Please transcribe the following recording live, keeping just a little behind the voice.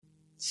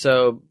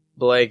So,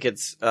 Blake,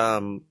 it's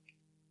episode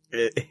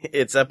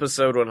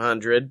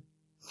 100,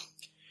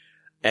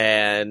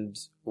 and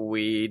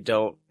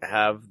I'll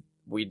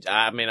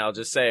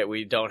just say it,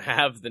 we don't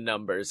have the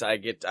numbers.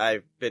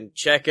 I've been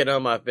checking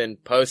them, I've been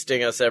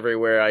posting us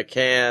everywhere I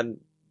can,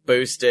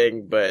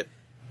 boosting, but...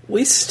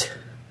 We've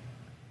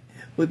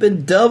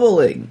been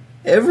doubling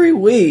every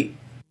week.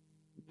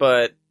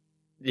 But,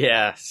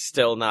 yeah,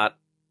 still not...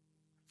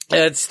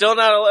 It's still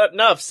not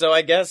enough, so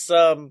I guess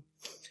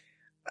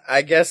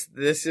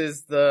this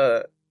is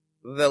the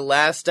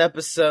last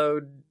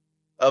episode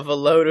of A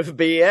Load of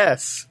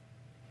BS.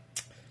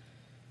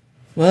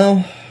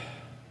 Well,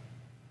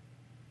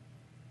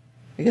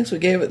 I guess we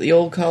gave it the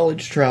old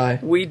college try.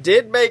 We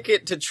did make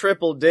it to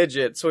triple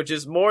digits, which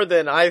is more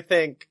than I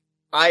think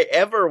I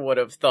ever would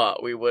have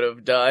thought we would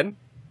have done.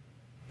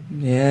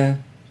 Yeah.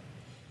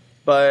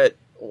 But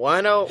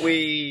why don't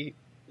we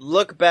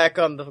look back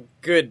on the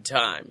good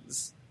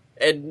times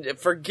and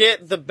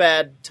forget the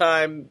bad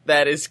time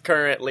that is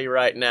currently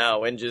right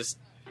now and just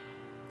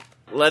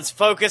let's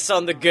focus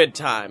on the good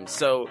times.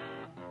 So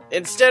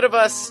instead of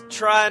us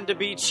trying to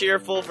be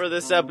cheerful for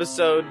this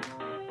episode,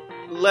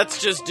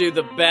 let's just do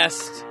the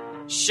best.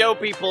 Show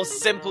people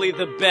simply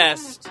the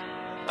best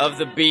of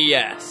the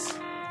BS.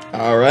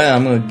 Alright,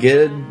 I'm gonna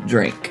get a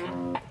drink.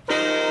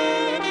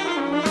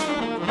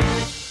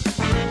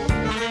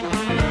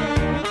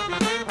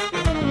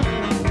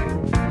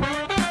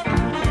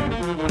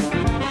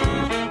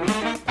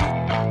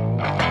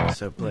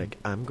 So, Blake,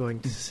 I'm going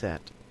to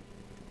set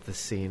the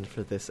scene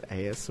for this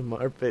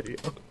ASMR video.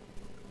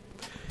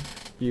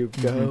 You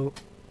go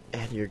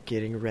and you're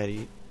getting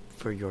ready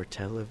for your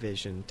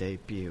television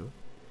debut,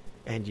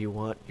 and you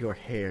want your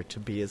hair to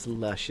be as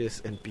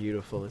luscious and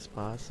beautiful as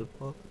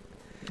possible.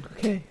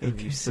 Okay. And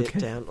you sit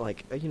down,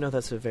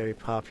 that's a very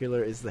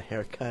popular is the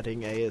hair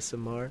cutting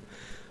ASMR.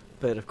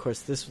 But of course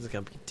this was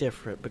going to be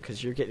different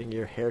because you're getting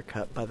your hair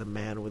cut by the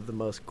man with the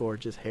most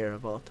gorgeous hair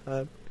of all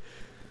time.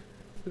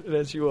 And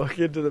as you walk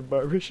into the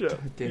barbershop,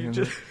 you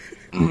just...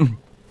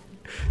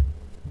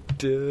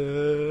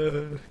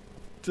 duh,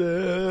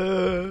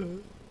 duh,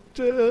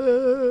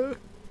 duh,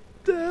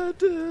 duh,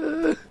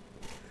 duh.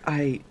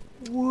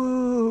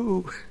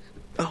 Woo!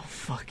 Oh,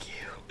 fuck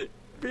you.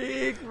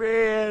 Big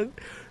man,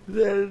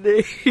 the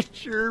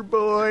nature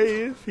boy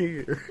is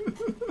here.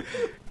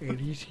 And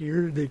he's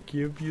here to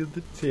give you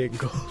the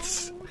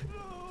tingles.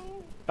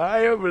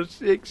 I am a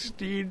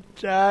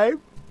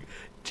 16-time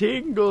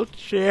tingle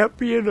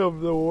champion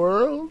of the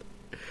world,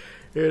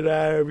 and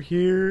I am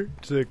here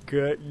to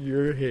cut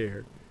your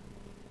hair.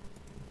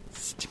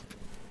 Snip,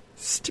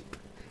 snip,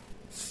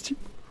 snip.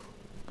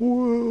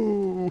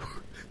 Whoa.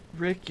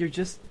 Rick, you're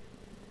just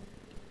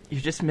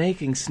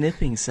making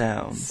snipping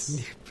sounds.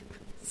 Snip,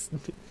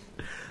 snip.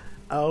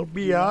 I'll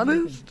be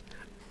honest,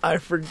 I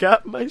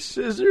forgot my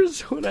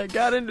scissors when I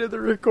got into the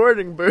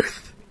recording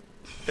booth,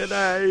 and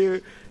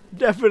I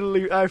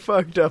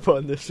fucked up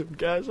on this one,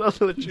 guys. I'll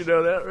let you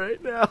know that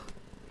right now.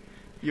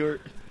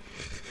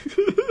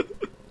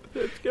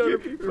 That's gonna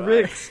be fine.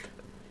 Rick,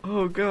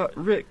 oh god,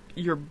 Rick,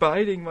 you're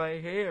biting my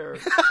hair.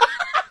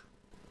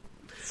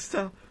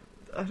 Stop.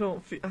 I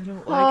don't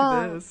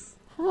like this.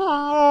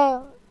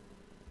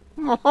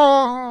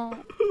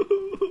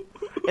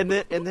 And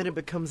then it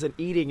becomes an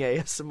eating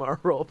ASMR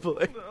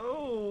roleplay.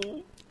 No.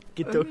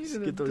 Get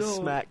those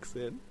smacks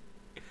in.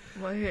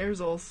 My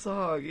hair's all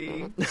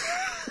soggy.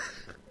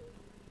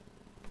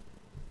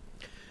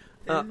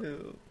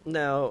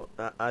 Now,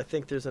 I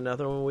think there's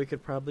another one we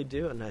could probably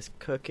do. A nice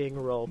cooking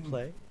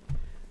roleplay.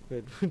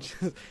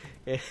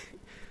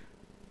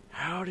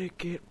 How'd it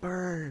get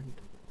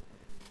burned?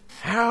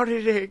 How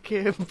did it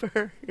get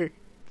burned?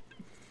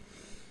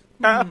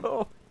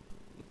 How?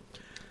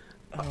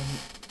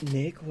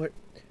 Nick,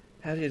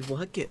 how did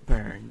what get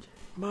burned?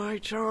 My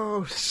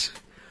toast.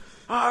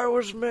 I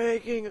was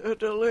making a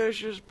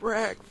delicious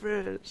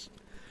breakfast.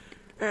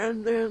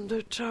 And then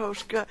the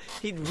toast got...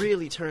 He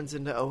really turns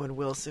into Owen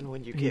Wilson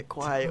when you get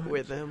quiet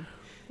with him.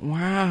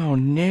 Wow,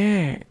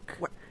 Nick.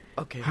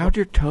 Okay. How'd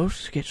your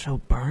toast get so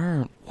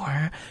burnt?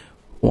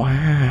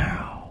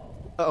 Wow.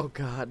 Oh,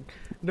 God.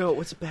 No,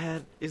 what's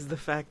bad is the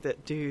fact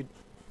that, dude,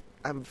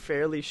 I'm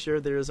fairly sure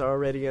there's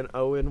already an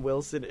Owen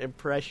Wilson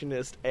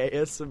impressionist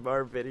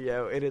ASMR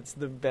video, and it's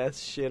the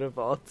best shit of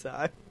all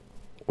time.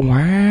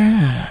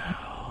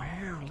 Wow.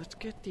 Wow, let's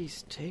get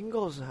these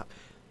tingles out.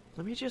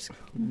 Let me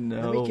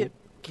get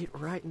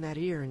right in that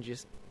ear and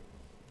just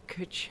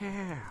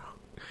ka-chow.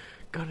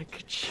 Gonna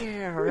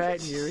ka-chow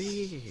right in your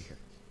ear.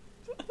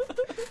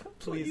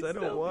 Please, I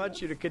don't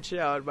want you to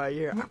ka-chow in my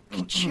ear.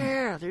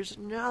 Ka-chow, there's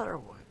another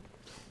one.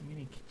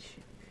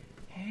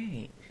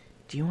 Hey,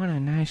 do you want a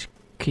nice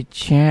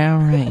ka-chow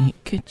right?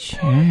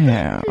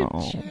 Ka-chow.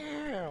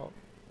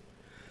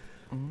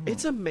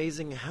 It's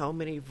amazing how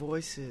many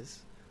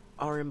voices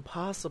are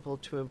impossible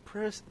to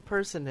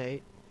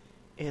impersonate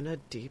in a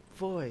deep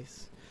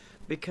voice.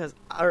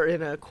 Or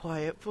in a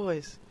quiet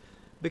voice.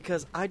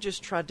 Because I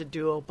just tried to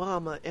do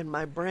Obama and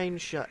my brain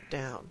shut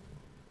down.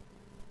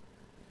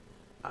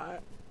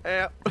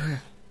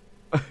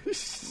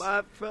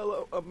 My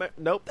fellow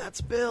Nope,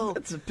 that's Bill.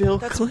 That's Bill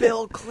That's Clinton.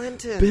 Bill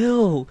Clinton.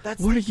 Bill,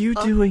 That's what are you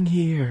doing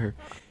here?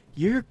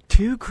 You're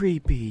too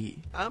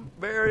creepy. I'm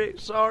very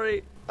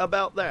sorry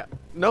about that.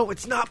 No,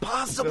 it's not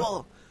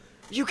possible.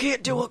 You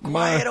can't do a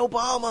quiet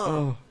Obama.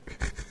 Oh.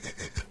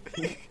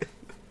 What is this?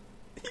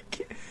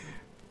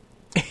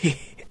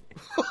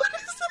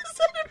 Is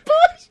that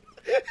Bush?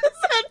 Is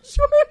that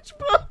George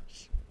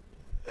Bush?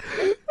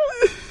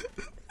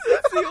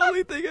 That's the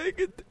only thing I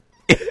could do.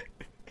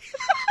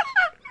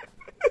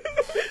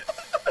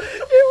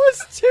 It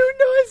was two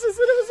noises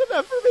and it was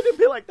enough for me to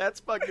be like, that's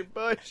fucking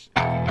Bush.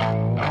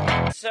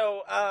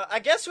 So, I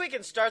guess we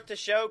can start the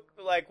show,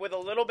 like, with a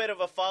little bit of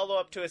a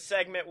follow-up to a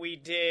segment we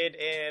did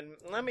in,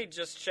 let me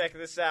just check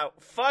this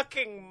out,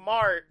 fucking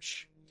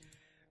March,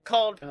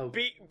 called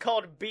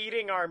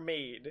Beating Our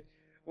Mead,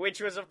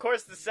 which was, of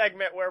course, the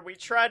segment where we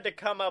tried to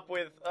come up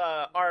with,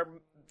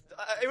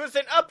 it was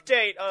an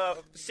update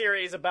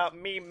series about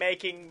me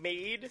making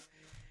mead,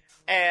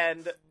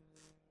 and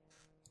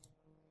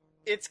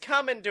it's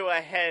coming to a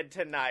head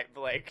tonight,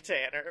 Blake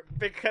Tanner,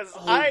 because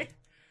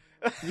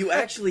You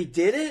actually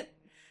did it?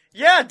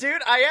 Yeah,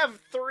 dude, I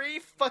have 3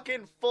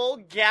 fucking full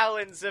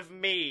gallons of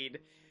mead.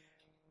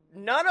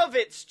 None of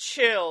it's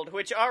chilled,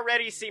 which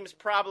already seems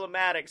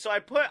problematic, so I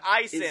put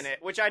ice in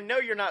it, which I know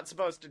you're not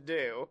supposed to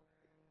do.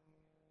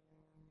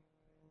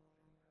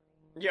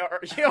 You're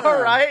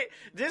alright?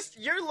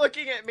 You're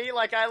looking at me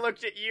like I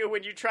looked at you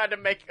when you tried to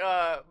make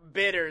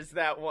bitters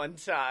that one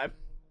time.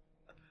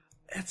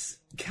 It's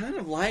kind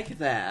of like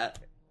that.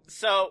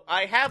 So,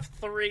 I have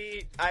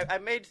 3, I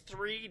made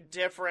 3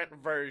 different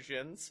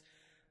versions.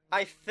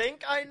 I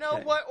think I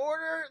know what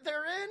order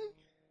they're in.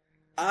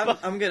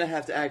 I'm gonna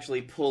have to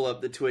actually pull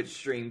up the Twitch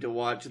stream to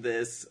watch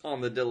this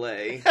on the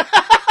delay.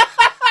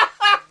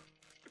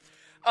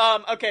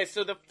 Okay,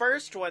 so the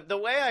first one, the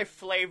way I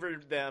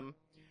flavored them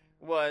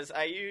was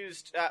I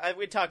used,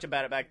 we talked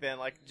about it back then,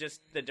 like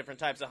just the different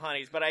types of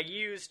honeys, but I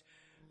used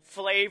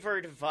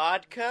flavored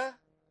vodka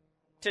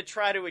to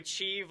try to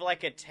achieve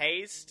like a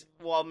taste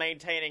while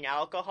maintaining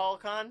alcohol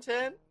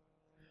content.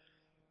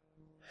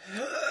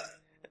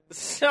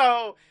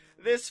 So,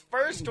 this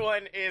first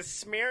one is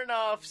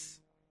Smirnoff's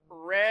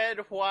red,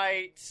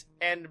 white,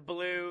 and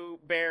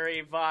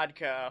blueberry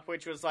vodka,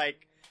 which was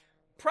like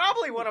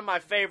probably one of my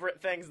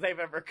favorite things they've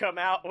ever come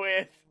out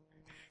with.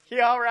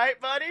 You alright,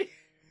 buddy?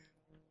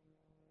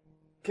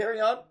 Carry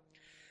on.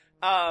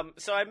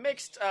 So I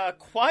mixed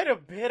quite a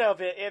bit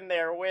of it in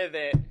there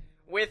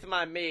with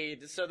my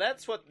mead. So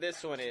that's what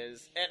this one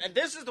is. And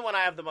this is the one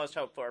I have the most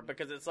hope for,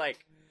 because it's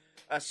like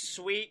a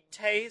sweet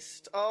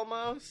taste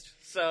almost.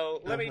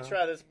 So let me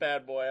try this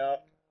bad boy out.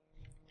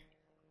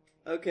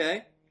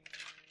 Okay.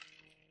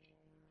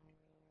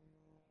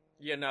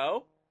 You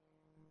know?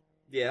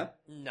 Yeah.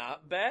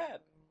 Not bad.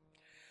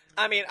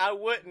 I mean, I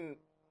wouldn't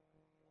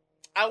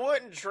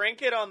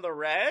drink it on the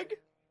reg,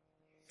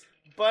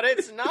 but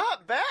it's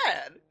not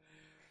bad.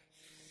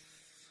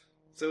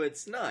 So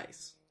it's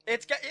nice.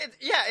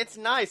 It's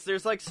nice.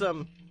 There's like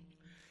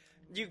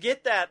you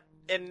get that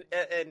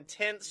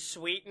intense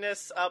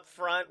sweetness up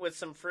front with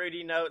some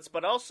fruity notes,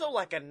 but also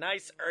like a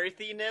nice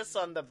earthiness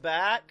on the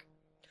back.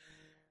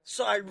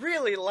 So I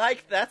really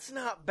like that's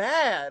not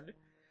bad.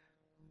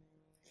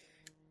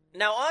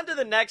 Now on to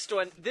the next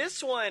one.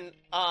 This one,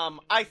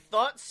 I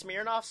thought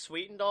Smirnoff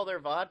sweetened all their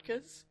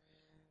vodkas.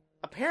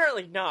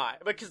 Apparently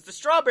not, because the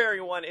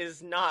strawberry one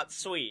is not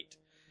sweet.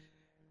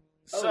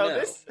 So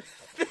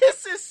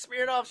this is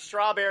Smirnoff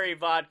strawberry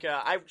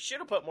vodka. I should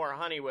have put more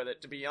honey with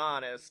it, to be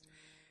honest.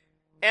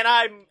 And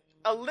I'm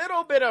a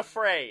little bit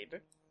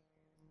afraid,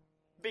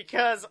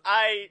 because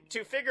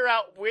to figure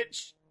out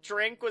which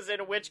drink was in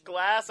which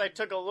glass, I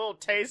took a little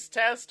taste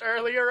test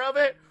earlier of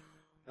it.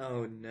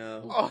 Oh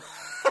no. Oh.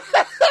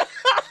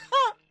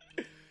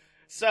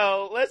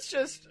 So let's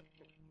just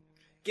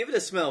give it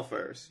a smell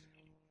first.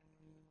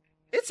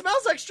 It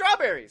smells like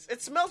strawberries.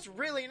 It smells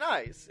really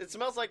nice. It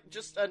smells like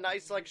just a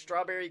nice, like,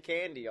 strawberry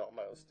candy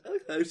almost.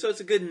 Okay, so it's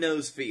a good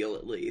nose feel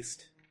at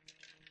least.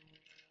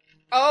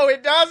 Oh,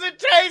 it doesn't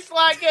taste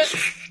like it!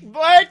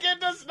 Blake, it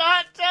does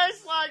not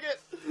taste like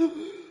it!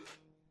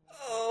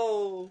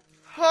 Oh.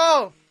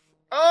 Oh.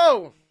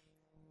 Oh.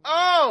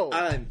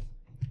 Oh!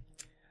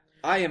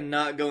 I am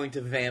not going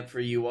to vamp for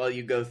you while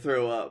you go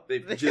throw up,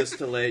 just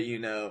to let you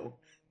know.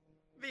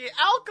 The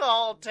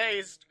alcohol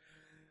taste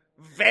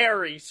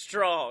very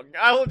strong.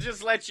 I will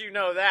just let you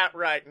know that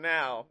right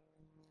now.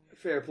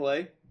 Fair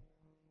play.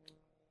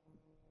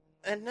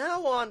 And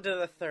now on to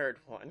the third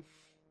one,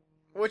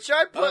 which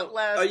I put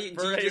last.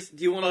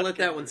 Do you want to let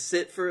that one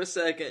sit for a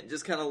second?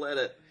 Just kind of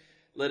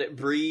let it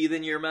breathe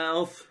in your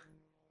mouth.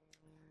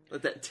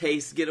 Let that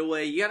taste get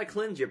away. You gotta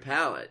cleanse your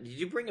palate. Did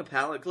you bring a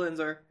palate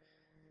cleanser?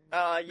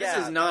 Yeah. This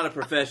is not a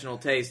professional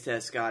taste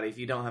test, Scotty, if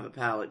you don't have a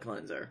palate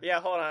cleanser.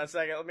 Yeah, hold on a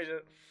second. Let me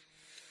just...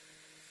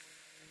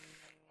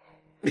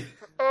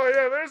 Oh,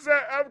 yeah, there's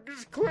that. I'm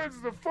just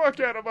cleansing the fuck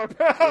out of my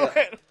palate.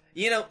 Yeah.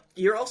 You know,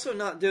 you're also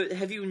not doing...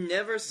 Have you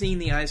never seen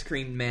the Ice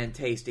Cream Man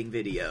tasting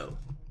video?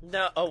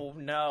 No,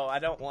 I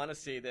don't want to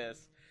see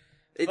this.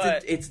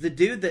 It's the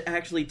dude that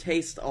actually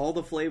tastes all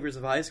the flavors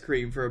of ice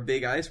cream for a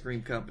big ice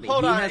cream company.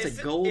 Hold on, has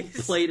a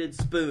gold-plated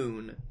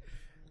spoon.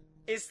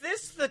 Is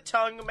this the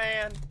tongue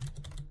man?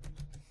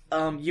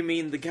 You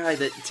mean the guy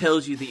that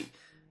tells you the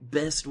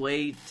best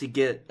way to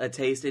get a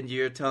taste into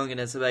your tongue and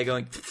then somebody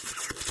going...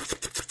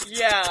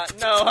 Yeah,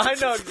 no, I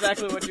know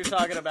exactly what you're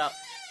talking about.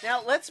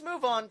 Now, let's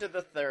move on to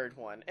the third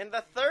one. And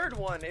the third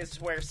one is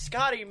where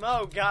Scotty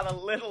Moe got a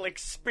little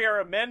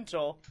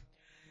experimental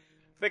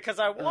because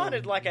I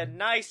wanted, like, a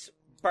nice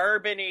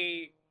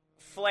bourbon-y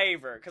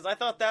flavor because I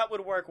thought that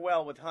would work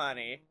well with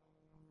honey.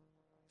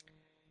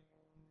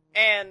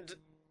 And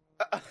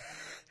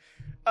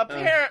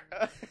apparently,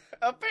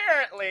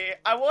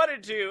 I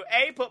wanted to,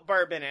 A, put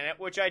bourbon in it,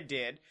 which I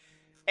did,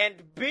 and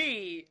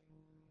B,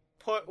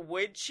 put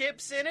wood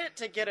chips in it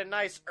to get a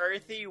nice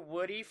earthy,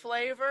 woody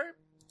flavor.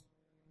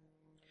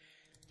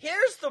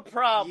 Here's the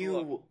problem.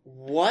 You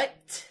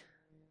what?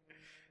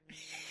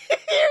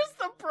 Here's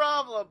the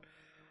problem.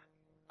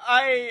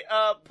 I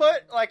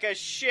put like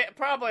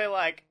probably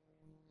like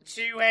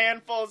 2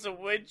 handfuls of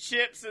wood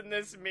chips in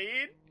this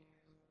mead.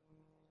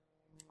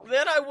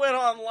 Then I went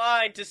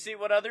online to see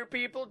what other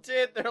people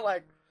did. They're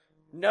like,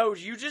 no,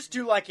 you just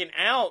do like an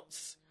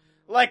ounce.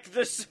 Like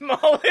the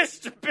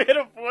smallest bit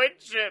of wood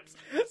chips.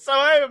 So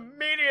I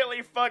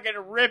immediately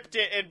fucking ripped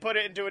it and put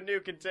it into a new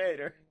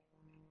container.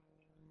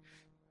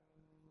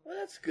 Well,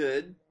 that's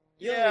good.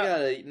 You Yeah. only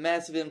got a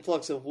massive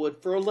influx of wood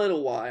for a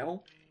little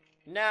while.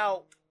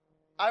 Now,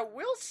 I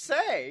will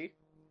say,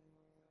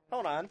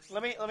 hold on,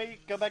 let me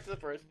go back to the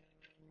first.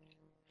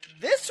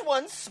 This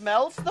one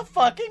smells the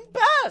fucking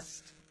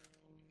best.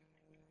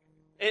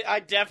 I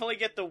definitely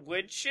get the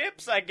wood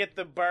chips. I get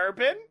the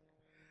bourbon.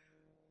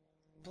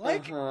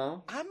 Blake,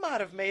 I might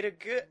have made a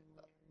good.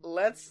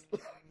 Let's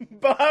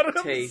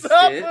bottoms Taste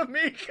up, it.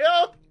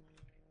 amigo.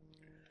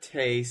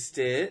 Taste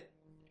it.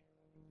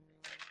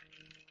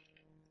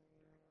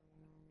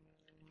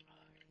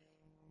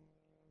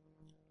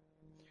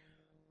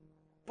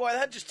 Boy,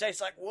 that just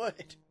tastes like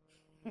wood.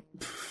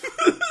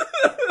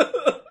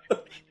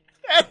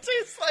 That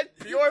tastes like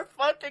pure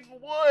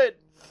fucking wood.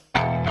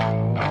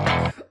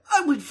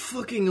 I would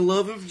fucking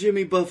love if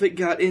Jimmy Buffett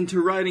got into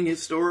writing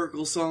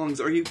historical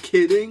songs. Are you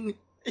kidding?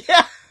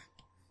 Yeah.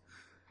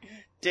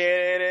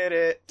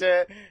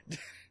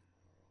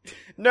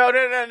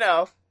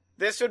 No.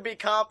 This would be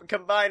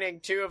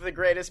combining 2 of the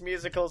greatest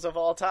musicals of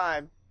all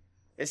time.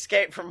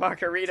 Escape from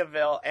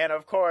Margaritaville and,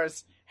 of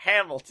course,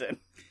 Hamilton.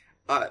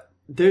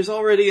 There's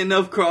already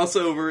enough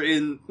crossover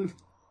in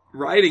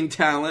writing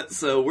talent,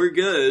 so we're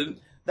good.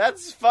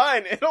 That's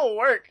fine. It'll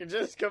work.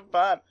 Just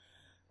combine.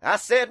 I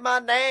said my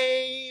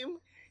name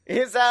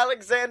is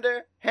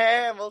Alexander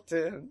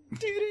Hamilton.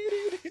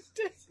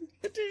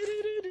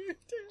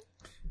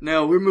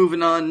 No, we're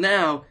moving on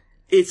now.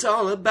 It's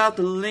all about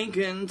the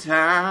Lincoln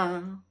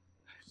Town.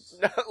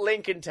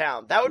 Lincoln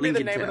Town. That would be the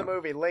Lincoln name of Town. the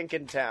movie,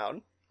 Lincoln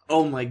Town.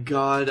 Oh my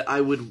god, I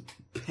would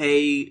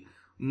pay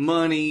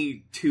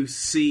money to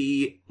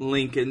see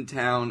Lincoln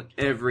Town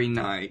every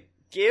night.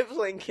 Give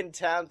Lincoln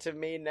Town to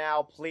me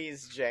now,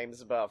 please,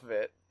 James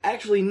Buffett.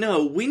 Actually,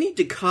 no, we need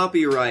to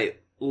copyright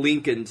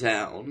Lincoln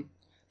Town.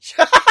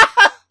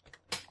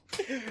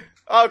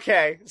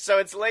 Okay, so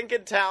it's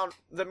Lincoln Town.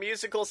 The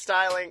musical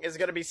styling is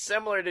going to be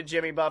similar to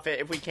Jimmy Buffett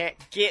if we can't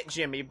get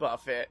Jimmy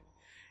Buffett.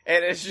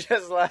 And it's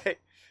just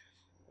like,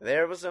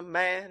 there was a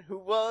man who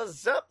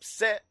was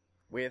upset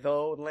with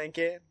old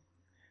Lincoln.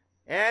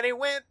 And he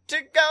went to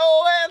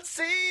go and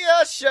see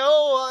a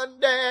show one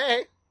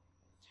day.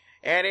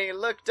 And he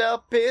looked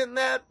up in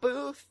that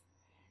booth.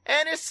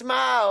 And he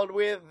smiled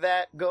with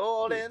that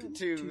golden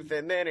tooth.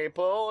 And then he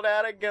pulled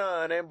out a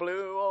gun and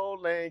blew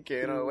old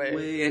Lincoln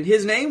away. And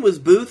his name was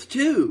Booth,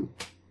 too.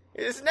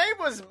 His name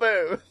was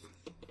Booth.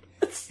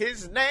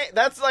 His name,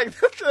 that's like,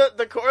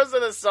 the chorus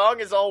of the song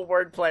is all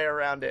wordplay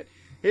around it.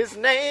 His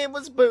name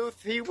was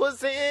Booth. He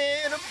was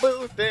in a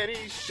booth and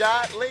he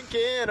shot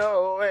Lincoln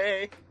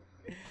away.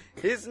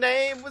 His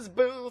name was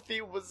Booth,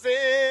 he was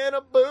in a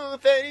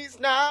booth, and he's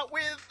not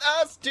with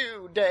us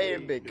today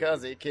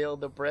because he killed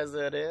the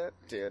president.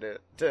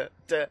 That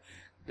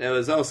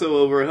was also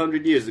over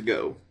 100 years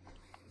ago.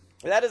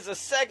 That is a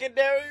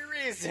secondary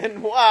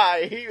reason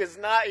why he is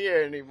not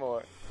here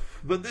anymore.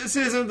 But this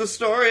isn't the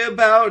story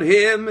about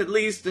him, at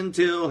least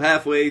until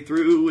halfway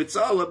through. It's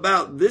all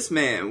about this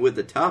man with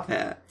the top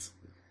hat.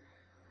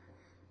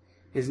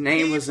 His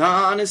name was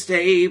Honest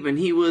Abe, and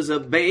he was a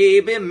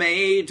baby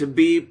made to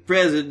be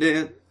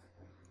president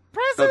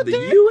of the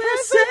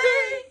USA.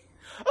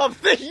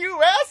 Of the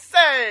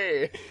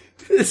USA!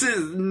 This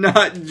is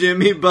not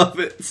Jimmy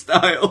Buffett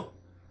style.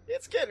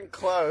 It's getting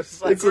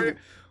close. Like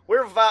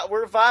we're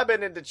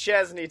vibing into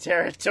Chesney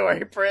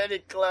territory pretty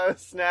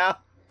close now.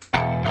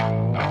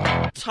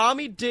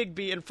 Tommy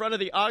Digby in front of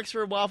the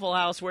Oxford Waffle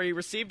House where he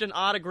received an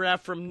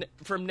autograph from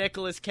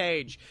Nicolas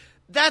Cage.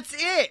 That's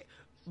it!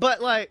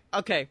 But, like,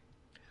 okay.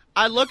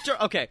 I looked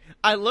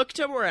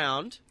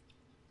around.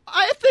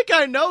 I think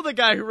I know the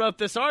guy who wrote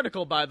this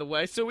article, by the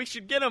way, so we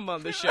should get him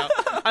on the show.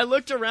 I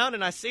looked around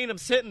and I seen him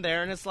sitting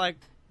there, and it's like,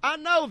 I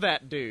know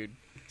that dude.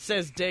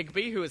 says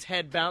Digby, who is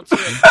head bouncer.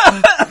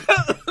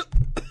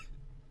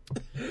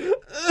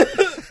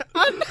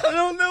 I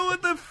don't know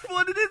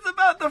what it is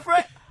about the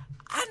Fred.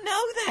 I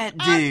know that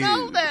dude. I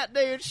know that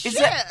dude.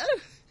 Shit.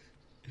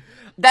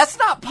 That's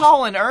not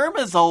Paul and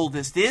Irma's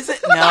oldest, is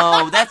it?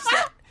 No, that's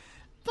that.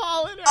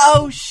 Paul and Irma.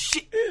 Oh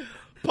shit.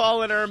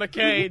 Paul and Irma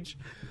Cage.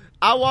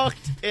 I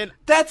walked in.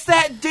 That's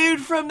that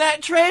dude from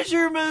that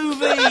Treasure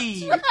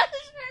movie.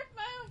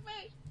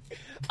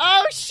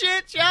 Oh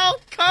shit, y'all,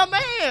 come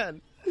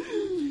in.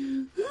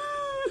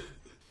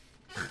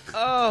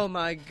 Oh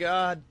my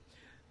god.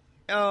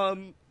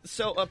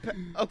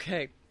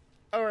 Okay.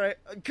 All right.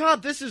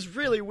 God, this is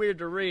really weird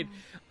to read.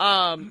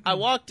 I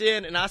walked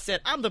in and I said,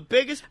 I'm the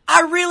biggest...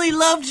 I really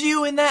loved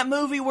you in that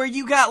movie where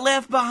you got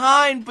left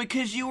behind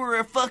because you were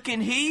a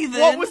fucking heathen.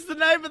 What was the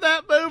name of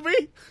that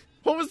movie?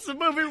 What was the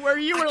movie where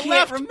you were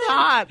left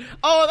behind?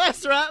 Oh,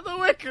 that's right, The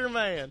Wicker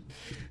Man.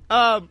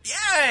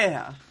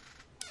 Yeah.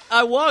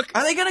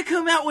 Are they gonna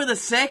come out with a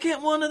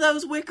second one of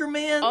those Wicker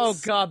Men? Oh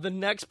god, the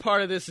next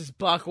part of this is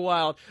buck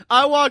wild.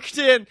 I walked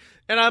in,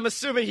 and I'm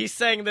assuming he's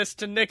saying this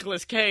to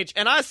Nicolas Cage,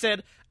 and I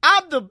said,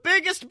 I'm the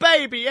biggest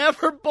baby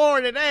ever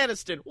born in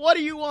Anniston. What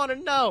do you want to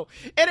know?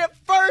 And at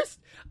first,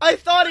 I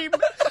thought he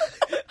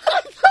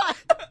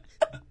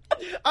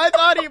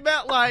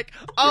meant like,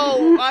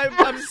 oh,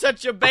 I'm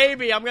such a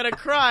baby, I'm gonna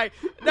cry.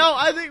 No,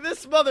 I think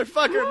this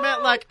motherfucker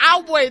meant like,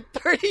 I weighed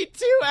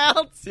 32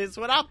 ounces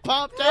when I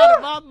popped out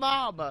of my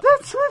mama.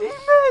 That's what he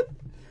meant.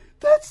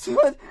 That's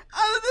what...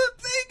 the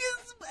thing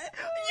is,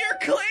 your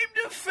claim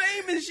to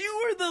fame is you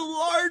were the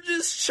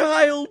largest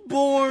child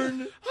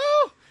born.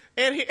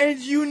 And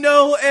you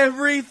know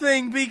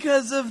everything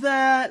because of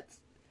that.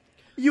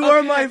 You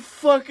are my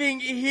fucking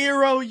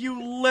hero,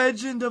 you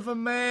legend of a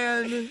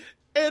man.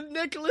 And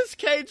Nicolas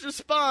Cage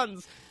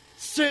responds,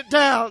 sit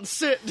down,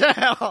 sit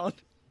down.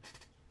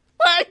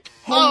 Like,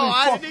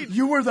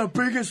 You were the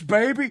biggest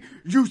baby?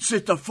 You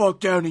sit the fuck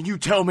down and you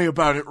tell me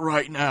about it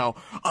right now.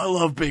 I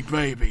love big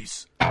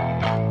babies.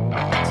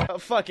 Oh,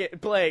 fuck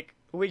it, Blake.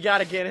 We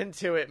gotta get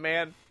into it,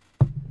 man.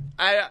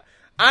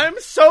 I'm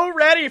so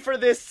ready for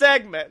this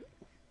segment.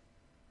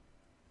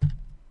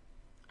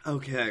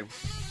 Okay.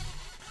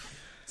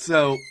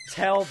 So...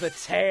 Tell the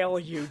tale,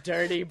 you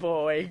dirty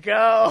boy.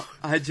 Go.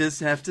 I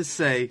just have to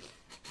say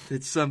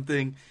that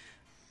something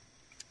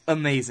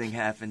amazing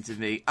happened to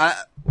me. I'm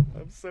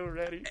so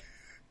ready.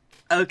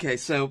 Okay,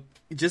 so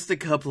just a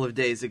couple of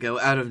days ago,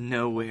 out of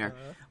nowhere,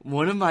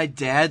 one of my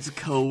dad's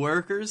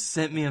coworkers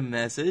sent me a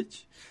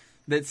message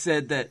that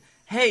said that,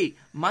 hey,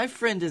 my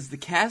friend is the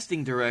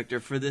casting director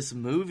for this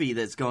movie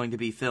that's going to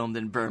be filmed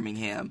in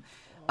Birmingham.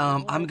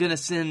 I'm going to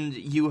send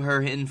you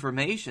her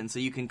information so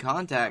you can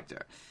contact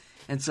her.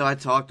 And so I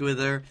talked with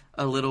her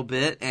a little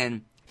bit,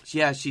 and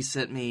yeah, she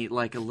sent me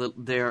like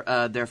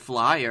their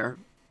flyer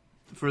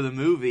for the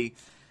movie.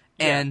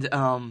 Yeah.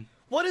 And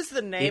what is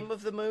the name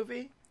of the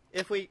movie?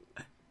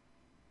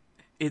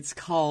 It's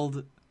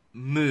called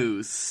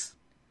Moose.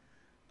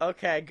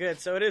 Okay, good.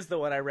 So it is the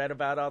one I read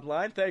about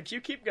online. Thank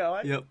you. Keep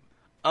going. Yep.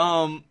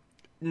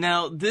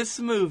 Now this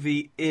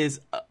movie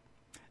is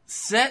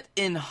set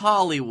in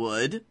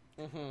Hollywood.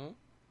 Mm-hmm.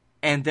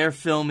 And they're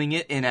filming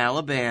it in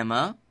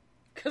Alabama.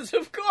 'Cause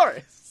of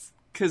course.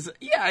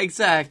 Yeah,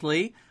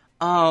 exactly.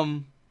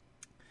 And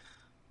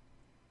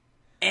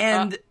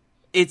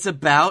it's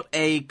about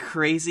a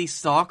crazy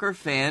stalker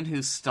fan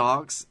who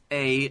stalks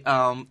a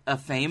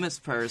famous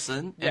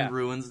person and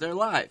ruins their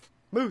life.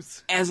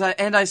 Moose.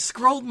 I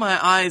scrolled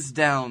my eyes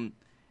down,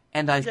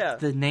 and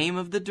the name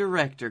of the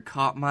director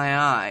caught my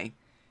eye.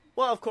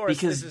 Well, of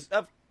course, this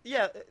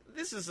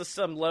is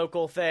some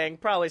local thing.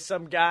 Probably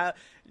some guy,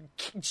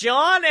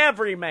 John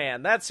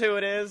Everyman. That's who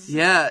it is.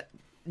 Yeah.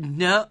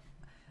 No.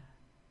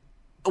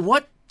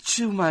 What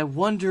to my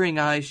wondering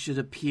eyes should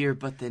appear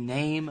but the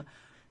name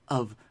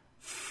of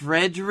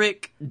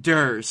Frederick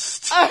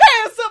Durst? A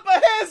hands up, a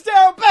hands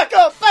down, back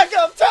up,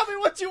 tell me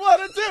what you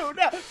want to do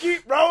now.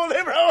 Keep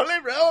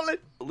rolling.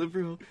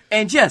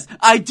 And yes,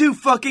 I do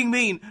fucking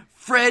mean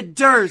Fred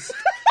Durst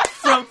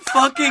from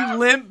fucking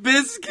Limp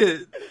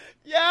Bizkit.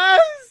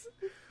 Yes!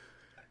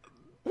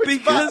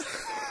 Because...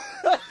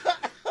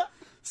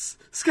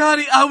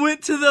 Scotty, I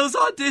went to those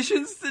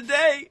auditions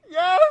today.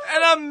 Yes!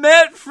 And I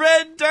met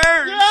Fred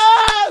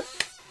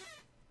Durst.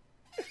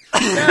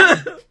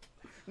 Yes!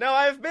 Now,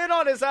 I've been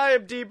on his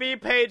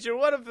IMDb page, and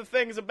one of the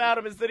things about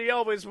him is that he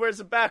always wears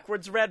a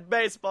backwards red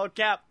baseball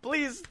cap.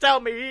 Please tell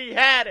me he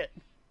had it.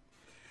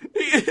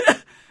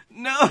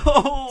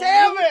 No.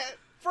 Damn it!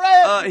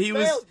 Fred,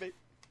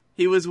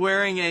 he was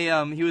wearing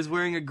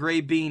a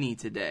gray beanie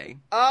today.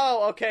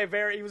 Oh, okay,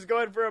 he was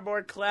going for a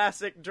more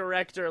classic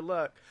director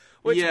look.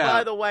 Which,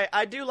 by the way,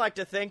 I do like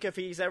to think if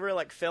he's ever,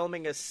 like,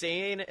 filming a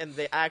scene and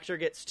the actor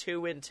gets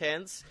too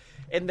intense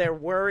and they're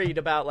worried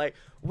about, like,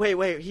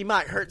 wait, he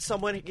might hurt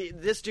someone.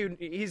 This dude,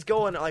 he's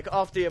going, like,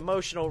 off the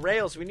emotional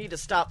rails. We need to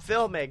stop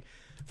filming.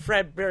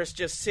 Fred Durst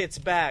just sits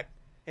back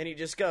and he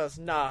just goes,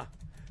 nah.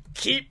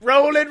 Keep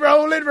rolling.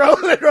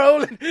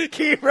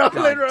 Keep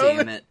rolling.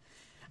 Damn it.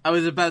 I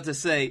was about to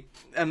say,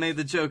 I made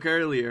the joke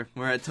earlier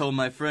where I told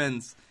my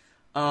friends,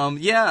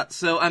 Yeah,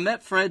 so I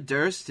met Fred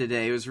Durst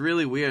today. It was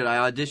really weird.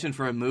 I auditioned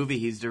for a movie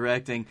he's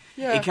directing.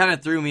 Yeah. It kind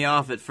of threw me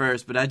off at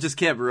first, but I just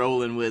kept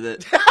rolling with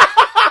it.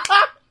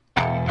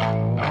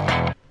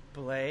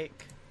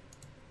 Blake,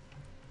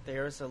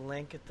 there's a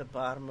link at the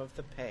bottom of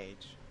the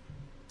page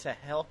to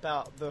help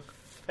out the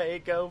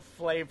Faygo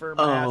Flavor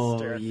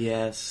Master. Oh,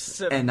 yes.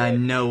 Submit. And I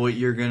know what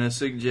you're going to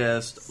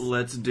suggest.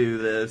 Let's do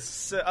this.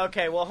 So,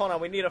 okay, well, hold on.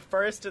 We need a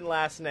first and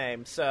last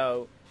name.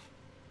 So,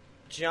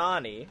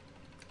 Johnny.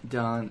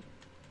 Don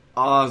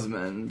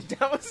Osmond.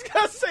 I was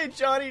going to say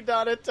Johnny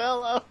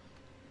Donatello.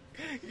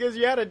 Because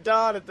you had a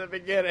Don at the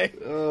beginning.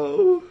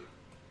 Oh.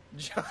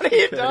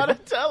 Johnny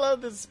Donatello,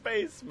 the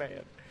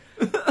spaceman.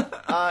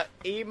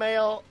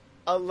 Email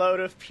a load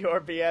of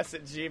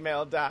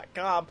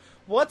purebs@gmail.com.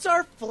 What's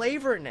our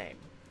flavor name?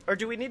 Or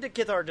do we need to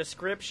get our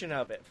description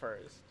of it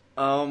first?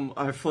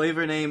 Our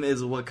flavor name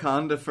is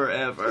Wakanda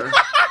Forever.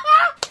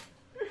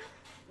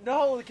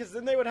 No, because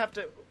then they would have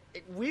to...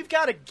 We've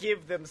got to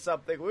give them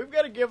something. We've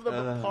got to give them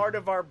a part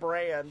of our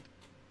brand.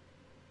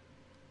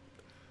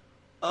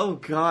 Oh,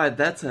 God,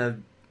 that's a...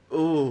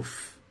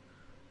 Oof.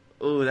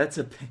 Ooh, that's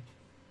a...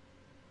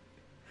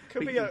 Could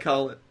We be can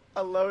call it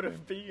a load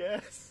of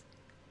BS.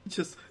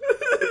 just...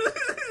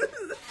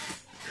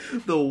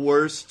 the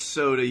worst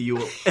soda you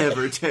will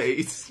ever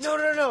taste.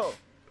 No.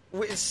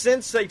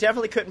 Since they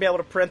definitely couldn't be able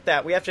to print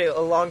that, we have to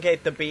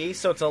elongate the B,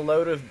 so it's a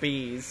load of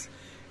bees.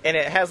 And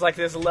it has, like,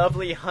 this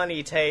lovely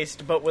honey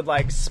taste, but with,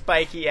 like,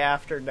 spiky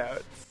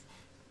afternotes.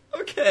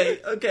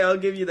 Okay, I'll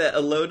give you that. A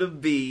load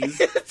of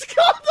bees. It's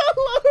called a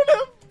load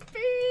of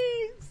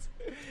bees!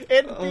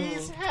 And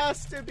bees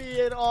has to be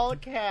in all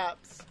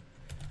caps.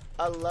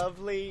 A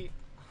lovely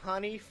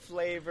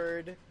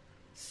honey-flavored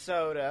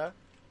soda.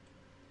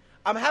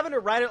 I'm having to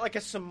write it like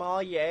a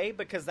sommelier,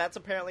 because that's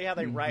apparently how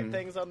they write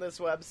things on this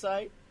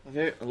website.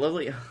 A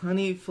lovely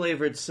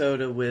honey-flavored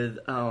soda with,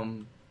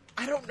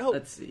 I don't know.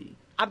 let's see.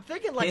 I'm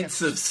thinking like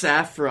Hints of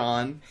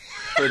saffron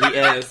for the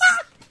S.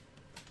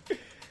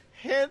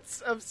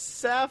 hints of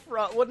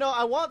saffron. Well, no,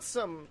 I want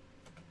some...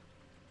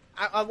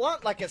 I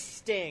want like a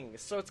sting,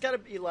 so it's got to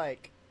be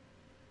like...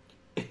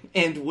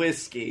 And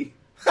whiskey.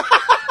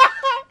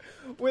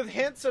 With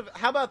hints of...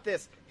 How about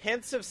this?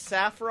 Hints of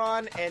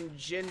saffron and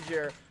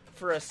ginger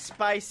for a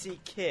spicy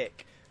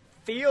kick.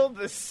 Feel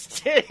the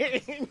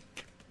sting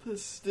The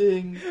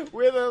sting.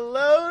 with a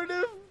load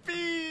of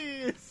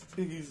bees.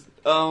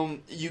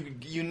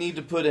 You need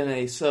to put in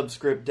a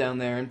subscript down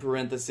there in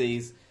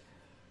parentheses.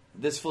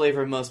 This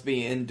flavor must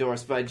be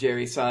endorsed by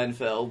Jerry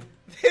Seinfeld.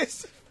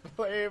 This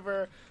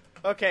flavor...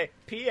 Okay,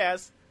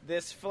 P.S.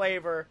 This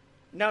flavor...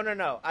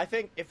 No. I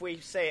think if we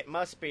say it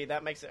must be,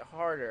 that makes it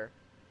harder.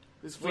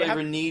 This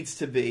flavor needs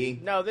to be.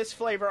 No, this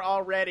flavor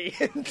already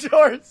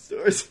endorsed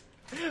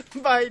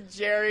by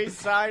Jerry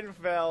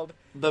Seinfeld.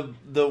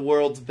 The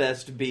world's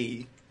best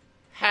bee.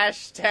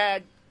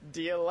 Hashtag,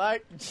 do you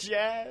like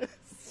jazz?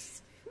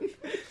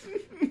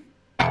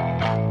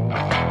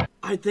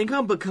 I think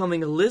I'm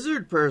becoming a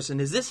lizard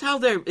person. Is this how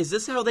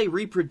they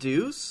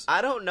reproduce?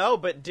 I don't know,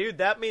 but dude,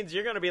 that means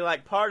you're gonna be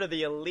like part of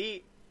the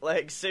elite,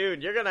 like,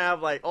 soon. You're gonna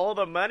have like all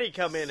the money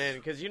coming in,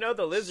 because you know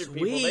the lizard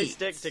people, they Sweet.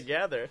 stick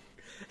together.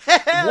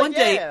 Hell One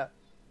day- yeah.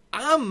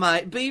 I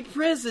might be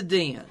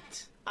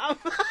president. I'm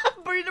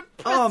be the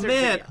Oh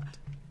man. president.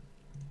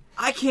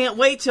 I can't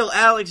wait till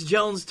Alex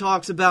Jones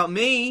talks about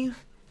me.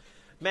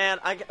 Man,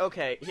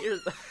 okay,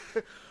 here's...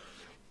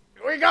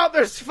 We got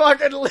this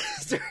fucking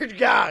lizard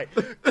guy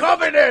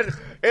coming in,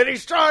 and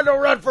he's trying to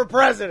run for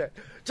president.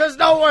 Does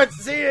no one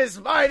see his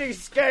mighty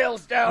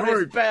scales down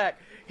his back?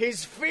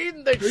 He's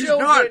feeding the He's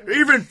children. not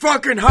even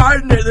fucking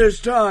hiding it this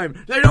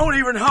time. They don't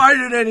even hide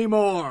it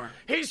anymore.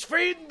 He's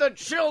feeding the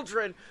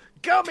children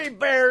gummy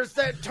bears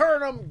that turn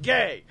them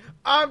gay.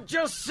 I'm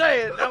just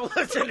saying. Now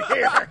listen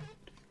here.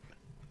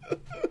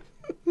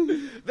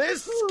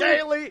 This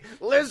scaly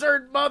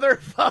lizard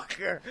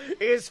motherfucker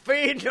is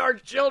feeding our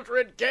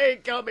children gay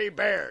gummy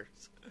bears.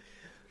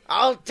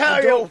 I'll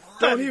tell you.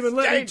 Don't even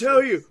let me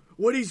tell you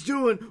what he's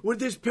doing with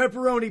this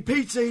pepperoni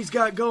pizza he's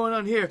got going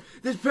on here.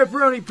 This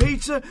pepperoni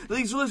pizza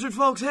these lizard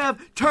folks have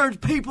turns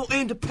people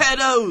into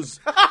pedos.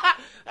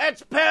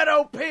 That's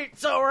pedo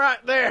pizza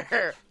right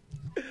there.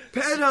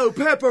 Pedo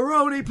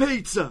pepperoni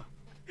pizza.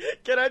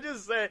 Can I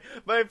just say,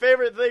 my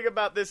favorite thing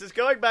about this is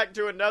going back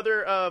to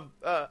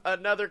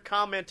another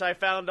comment I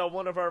found on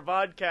one of our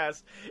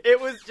vodcasts. It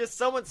was just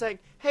someone saying,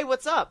 "Hey,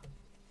 what's up?"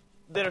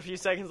 Then a few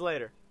seconds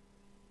later,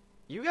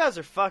 "You guys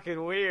are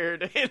fucking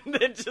weird," and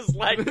then just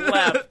like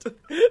left.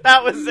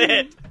 That was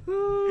it.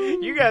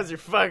 You guys are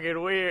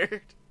fucking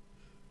weird.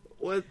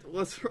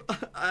 What's wrong?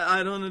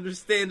 I don't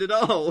understand at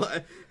all.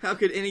 How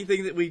could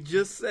anything that we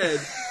just said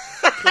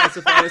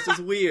classify us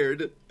as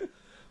weird?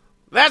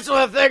 That's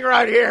the thing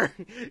right here,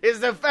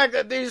 is the fact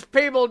that these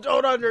people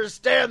don't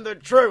understand the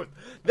truth.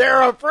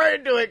 They're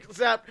afraid to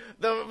accept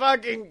the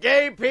fucking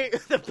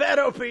the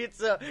pedo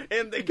pizza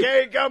and the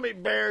gay gummy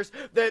bears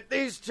that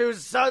these two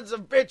sons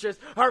of bitches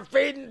are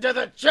feeding to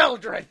the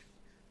children.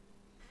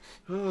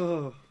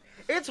 Oh.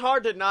 It's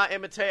hard to not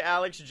imitate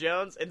Alex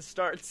Jones and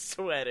start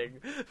sweating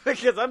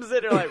because I'm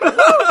sitting there like,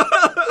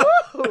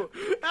 woo,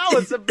 that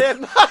was a bit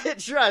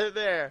much right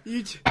there.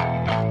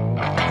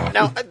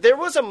 Now, there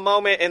was a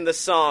moment in the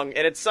song,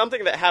 and it's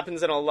something that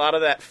happens in a lot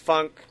of that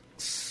funk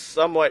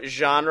somewhat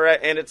genre,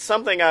 and it's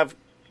something I've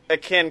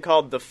akin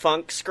called the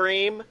funk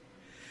scream.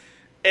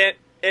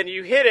 And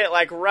you hit it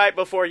like right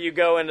before you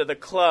go into the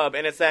club,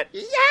 and it's that,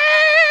 yeah!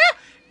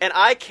 And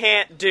I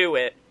can't do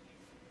it.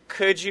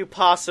 Could you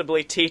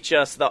possibly teach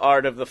us the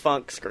art of the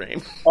funk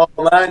scream? Oh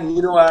man,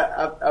 you know,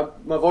 I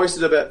my voice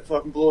is a bit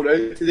fucking blown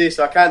out today,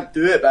 so I can't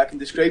do it, but I can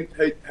describe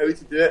how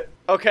to do it.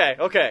 Okay.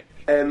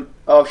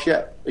 Oh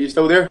shit, are you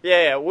still there?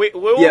 Yeah, we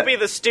will be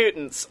the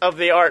students of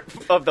the art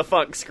of the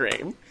funk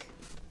scream.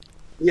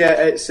 Yeah,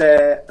 it's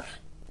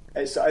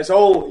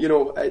all, you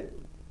know,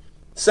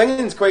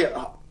 singing's quite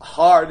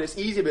hard. It's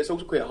easy, but it's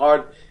also quite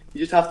hard. You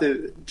just have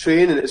to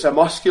train, and it's a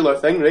muscular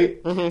thing,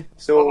 right? Mm-hmm.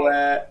 So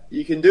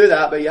you can do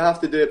that, but you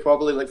have to do it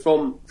probably like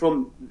from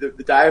the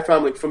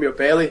diaphragm, like from your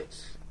belly,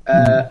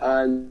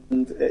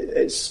 and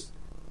it's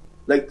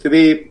like the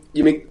way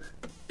you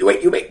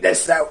make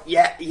this sound,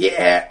 yeah,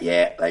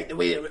 like the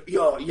way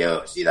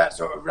yo, see that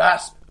sort of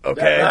rasp,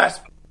 Okay.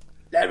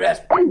 that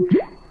rasp.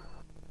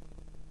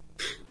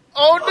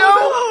 Oh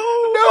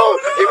no!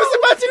 He was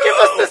about to give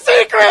us the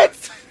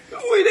secrets.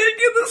 We didn't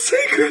get the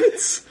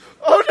secrets.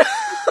 Oh no!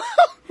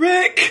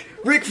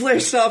 Ric Flair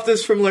stopped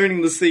us from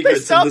learning the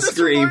secrets of the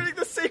scream. Learning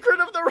the secret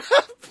of the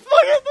rap.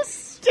 Look at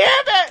this!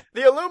 Damn it!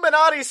 The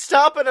Illuminati's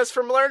stopping us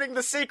from learning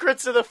the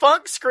secrets of the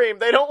funk scream.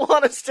 They don't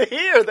want us to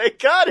hear. They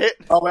got it.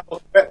 Oh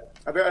well,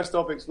 I better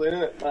stop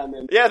explaining it,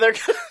 man. Yeah, they're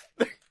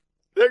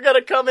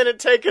gonna come in and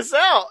take us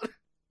out.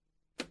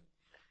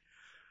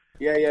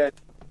 Yeah.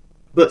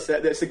 But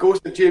it's the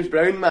ghost of James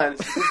Brown, man.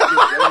 It's the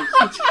ghost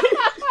of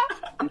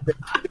James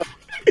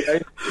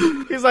Brown.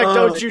 He's like,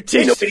 don't you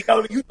teach me.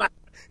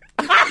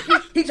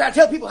 He trying to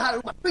tell people how to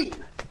do my scream.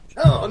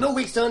 Oh, no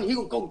way, son.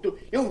 You gonna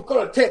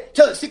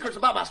tell the secrets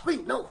about my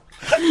scream. No.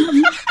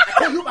 I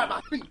tell you about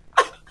my scream.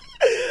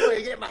 Where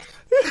you get my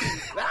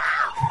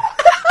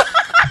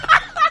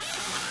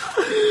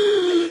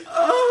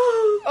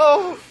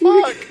Oh,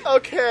 fuck.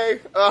 Okay.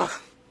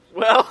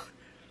 Well,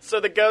 so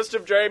the ghost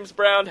of James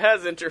Brown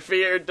has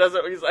interfered,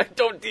 doesn't he? He's like,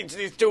 don't teach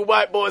these two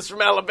white boys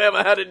from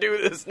Alabama how to do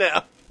this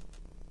now.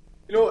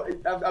 You know,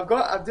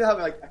 I do have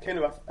like a kind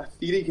of a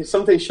theory, because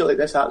sometimes shit like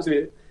this happens to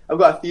me. I've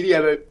got a theory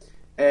about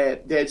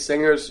dead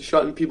singers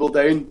shutting people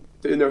down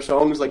doing their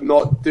songs, like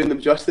not doing them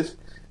justice.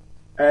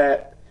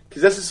 Because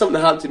this is something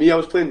that happened to me.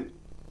 I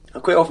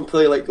quite often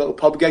play like little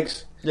pub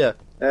gigs. Yeah.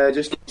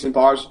 Just in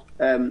bars.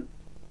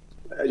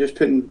 Just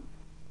putting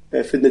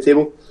food on the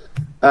table.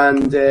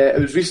 And it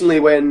was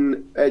recently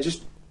when,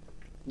 just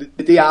the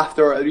day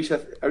after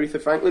Aretha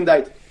Franklin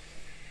died,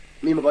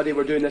 me and my buddy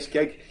were doing this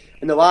gig.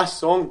 And the last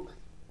song,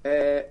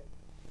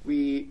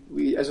 we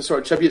as a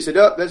sort of tribute said,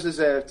 this is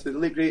to the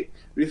late great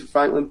Aretha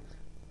Franklin,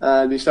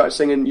 and we started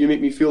singing "You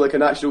Make Me Feel Like a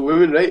Natural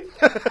Woman," right?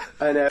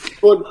 And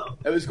it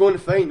was going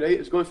fine, right? It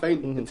was going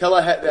fine until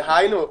I hit the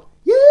high note.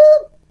 Yeah,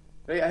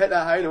 right. I hit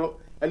that high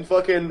note, and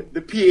fucking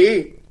the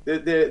PA,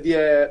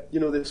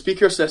 the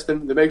speaker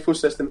system, the microphone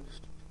system,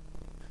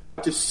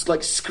 just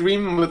like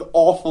screaming with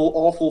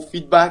awful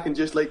feedback and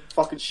just like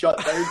fucking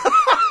shut down.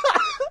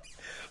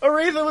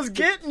 Aretha was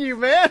getting you,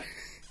 man.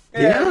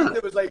 Yeah.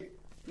 It was like,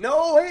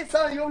 no, hey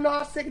son, you're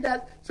not sick of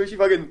that. So she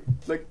fucking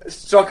like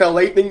struck a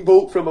lightning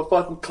bolt from a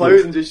fucking cloud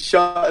and just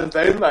shut us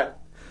down, man.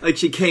 Like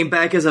she came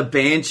back as a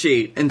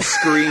banshee and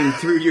screamed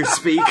through your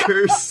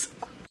speakers.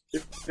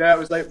 Yeah, it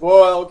was like,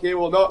 whoa, okay,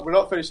 we're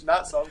not finishing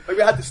that song. Like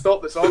we had to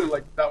stop the song,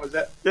 like that was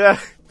it. Yeah.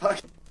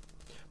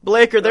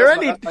 Blake, are there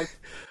any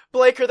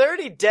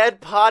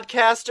dead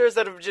podcasters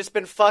that have just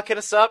been fucking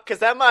us up? Because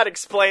that might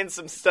explain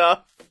some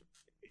stuff.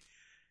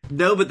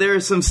 No, but there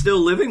are some still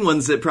living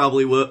ones that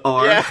probably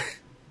are. Yeah.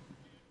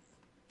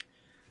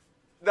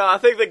 No, I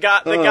think the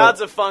gods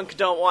of funk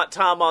don't want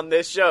Tom on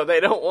this show. They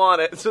don't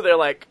want it, so they're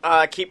like,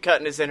 keep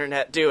cutting his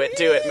internet. Do it,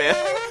 man.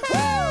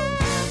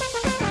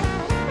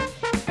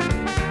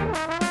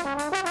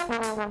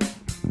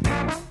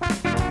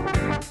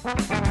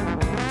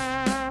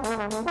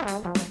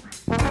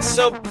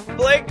 So,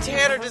 Blake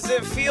Tanner, does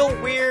it feel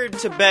weird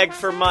to beg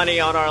for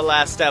money on our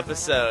last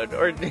episode?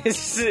 Or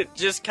is it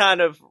just kind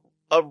of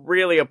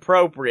really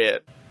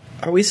appropriate?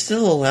 Are we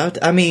still allowed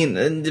to? I mean,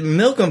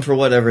 milk them for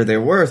whatever they're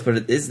worth,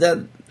 but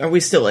are we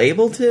still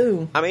able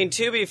to? I mean,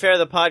 to be fair,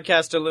 the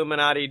Podcast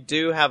Illuminati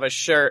do have a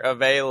shirt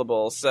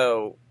available,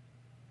 so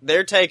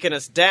they're taking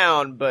us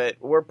down, but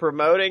we're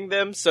promoting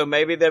them, so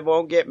maybe they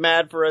won't get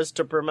mad for us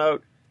to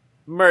promote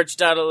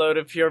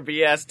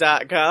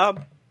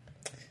merch.aloadofpurebs.com.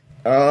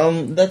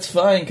 That's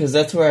fine, because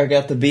that's where I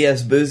got the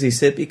BS Boozy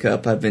sippy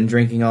cup I've been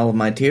drinking all of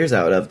my tears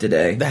out of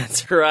today.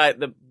 That's right,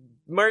 the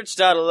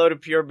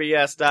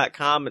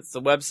merch.aloadofpurebs.com. It's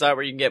the website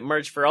where you can get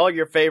merch for all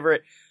your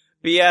favorite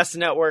BS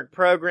Network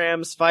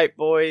programs, Fight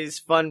Boys,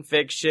 Fun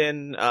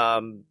Fiction, a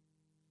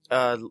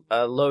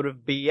load of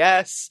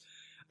BS,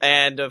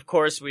 and of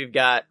course we've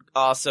got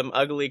awesome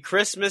ugly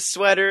Christmas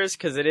sweaters,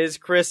 because it is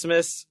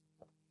Christmas.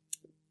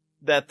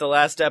 that the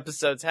last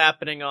episode's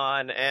happening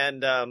on.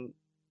 And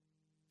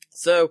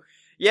so,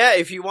 yeah,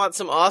 if you want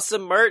some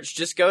awesome merch,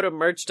 just go to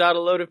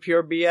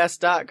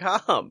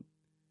merch.aloadofpurebs.com.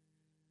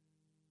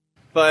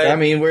 But I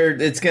mean,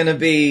 it's gonna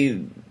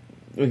be.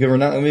 We're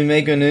not gonna be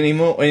making any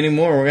more.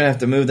 We're gonna have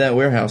to move that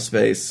warehouse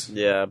space.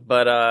 yeah,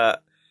 but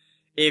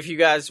if you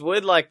guys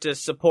would like to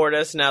support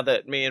us now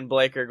that me and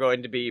Blake are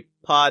going to be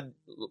pod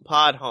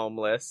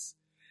homeless,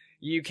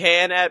 you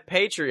can at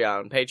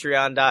Patreon.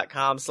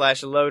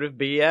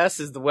 Patreon.com/aloadofbs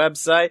is the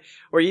website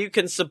where you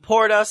can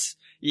support us.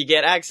 You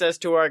get access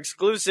to our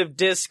exclusive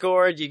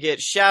Discord. You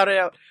get shout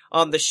out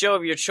on the show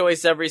of your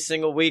choice every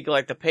single week,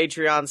 like the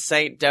Patreon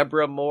Saint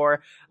Deborah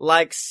Moore,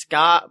 like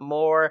Scott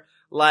Moore,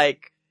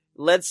 like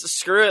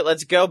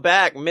let's go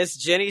back, Miss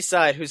Jenny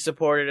Side, who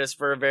supported us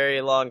for a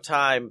very long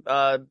time,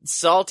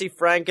 Salty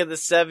Frank of the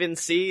Seven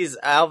Seas,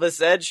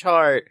 Alvis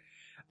Edgehart,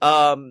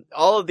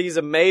 all of these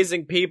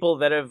amazing people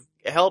that have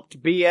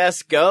helped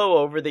BS go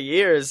over the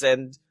years,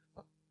 and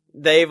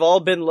they've all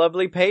been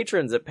lovely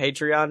patrons at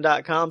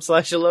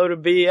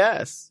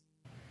patreon.com/aloadofbs.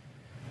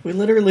 We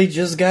literally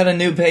just got a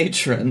new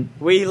patron.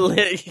 We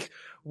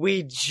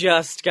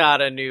just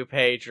got a new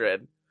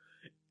patron.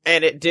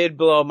 And it did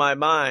blow my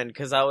mind,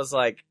 because I was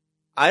like,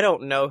 I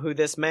don't know who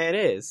this man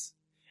is.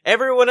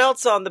 Everyone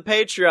else on the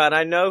Patreon,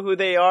 I know who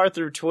they are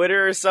through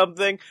Twitter or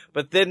something,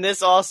 but then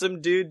this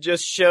awesome dude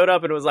just showed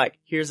up and was like,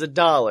 here's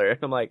 $1.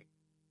 I'm like,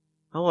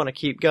 I want to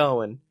keep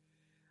going.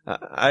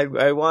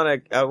 I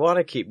want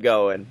to keep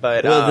going,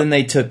 but Well, then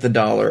they took the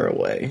 $1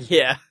 away.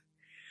 yeah.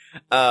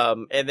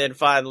 And then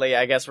finally,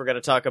 I guess we're going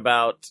to talk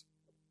about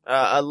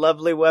a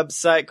lovely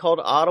website called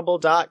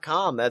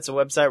audible.com. That's a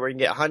website where you can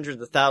get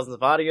hundreds of thousands of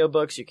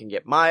audiobooks. You can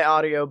get my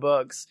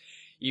audiobooks.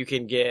 You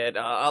can get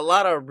a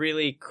lot of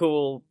really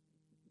cool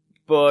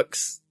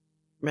books.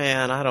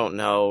 Man, I don't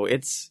know.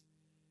 It's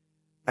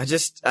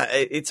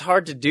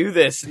hard to do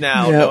this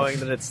now, knowing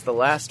that it's the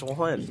last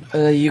one.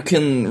 You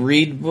can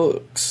read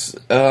books,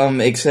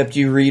 except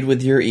you read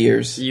with your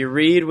ears. You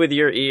read with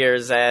your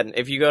ears, and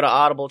if you go to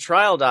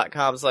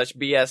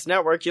audibletrial.com/BS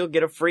Network, you'll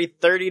get a free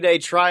 30-day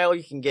trial.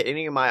 You can get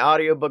any of my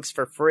audiobooks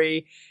for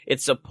free.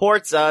 It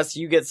supports us.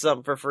 You get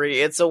something for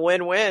free. It's a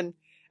win-win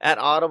at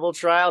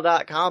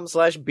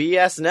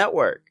audibletrial.com/BS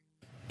Network.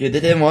 Get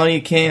it in while you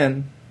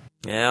can.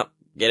 Yeah,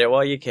 get it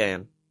while you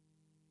can.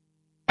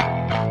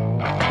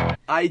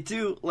 I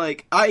do,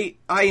 I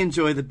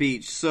enjoy the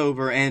beach,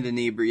 sober and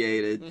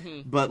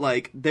inebriated, but,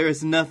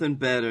 there's nothing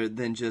better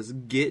than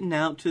just getting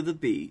out to the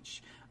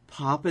beach,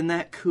 popping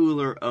that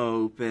cooler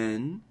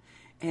open,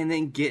 and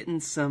then getting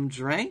some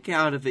drink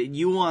out of it.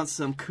 You want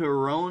some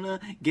Corona?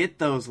 Get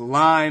those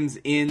limes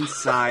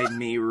inside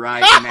me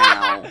right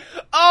now.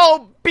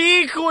 Oh,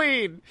 Bee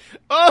Queen!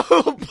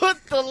 Oh,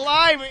 put the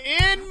lime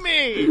in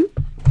me!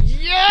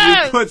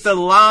 Yes! You put the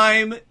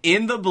lime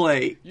in the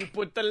Blake. You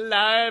put the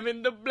lime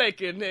in the Blake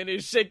and then you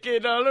shake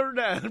it all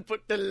around.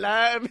 Put the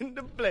lime in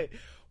the Blake.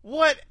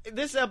 What?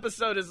 This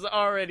episode has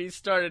already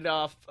started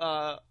off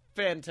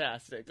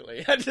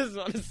fantastically. I just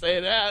want to say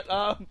that.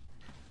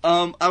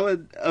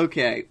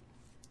 Okay.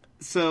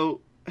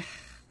 So,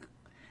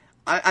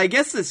 I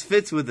guess this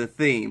fits with the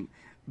theme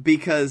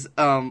because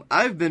I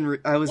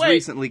was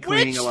recently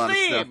cleaning a lot of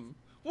stuff.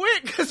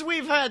 Because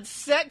we've had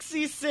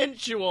sexy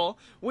sensual,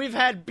 we've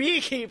had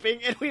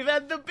beekeeping, and we've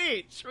had the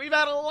beach. We've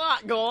had a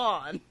lot go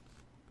on.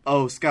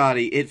 Oh,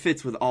 Scotty, it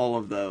fits with all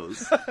of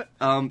those.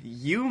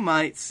 You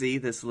might see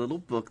this little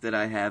book that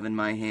I have in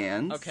my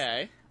hands.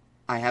 Okay.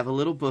 I have a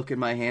little book in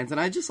my hands, and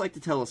I'd just like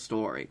to tell a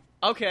story.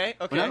 Okay.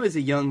 When I was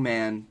a young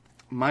man,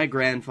 my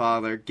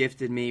grandfather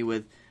gifted me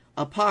with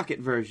a pocket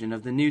version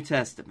of the New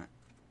Testament.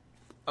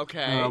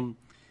 Okay.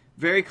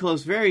 Very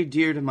close, very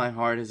dear to my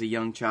heart as a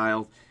young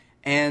child,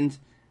 and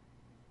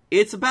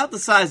it's about the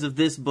size of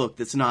this book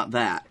that's not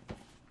that.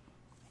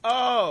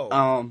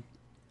 Oh.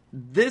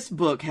 This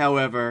book,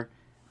 however,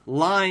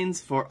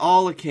 lines for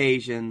all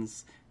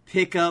occasions,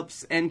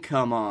 pickups and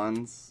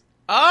come-ons.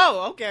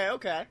 Oh,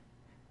 okay.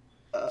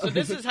 So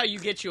this is how you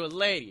get you a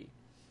lady.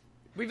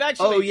 We've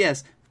actually... Oh,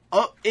 yes.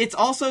 Oh, it's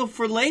also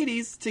for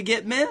ladies to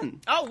get men.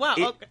 Oh,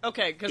 wow.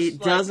 Okay. It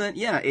doesn't,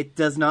 it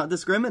does not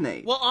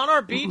discriminate. Well, on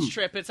our beach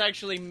trip, it's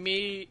actually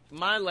me,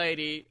 my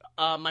lady,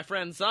 my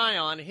friend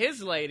Zion,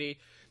 his lady,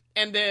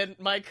 and then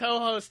my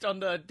co-host on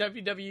the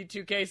WWE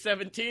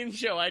 2K17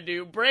 show I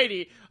do,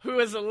 Brady,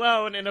 who is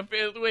alone in a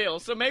fifth wheel.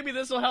 So maybe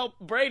this will help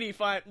Brady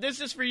find...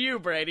 This is for you,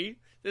 Brady.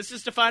 This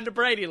is to find a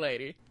Brady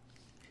lady.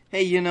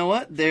 Hey, you know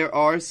what? There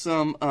are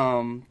some,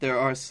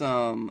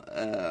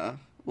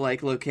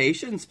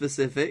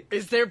 location-specific.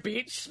 Is there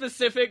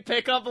beach-specific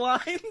pickup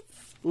lines?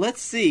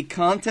 Let's see.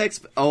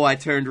 Context... Oh, I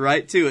turned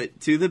right to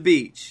it. To the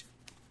beach.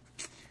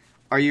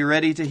 Are you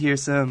ready to hear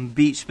some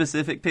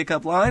beach-specific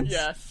pickup lines?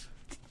 Yes.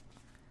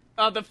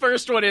 The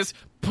first one is,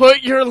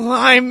 put your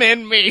lime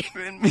in me.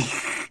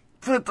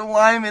 Put the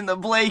lime in the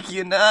Blake,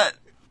 you nut.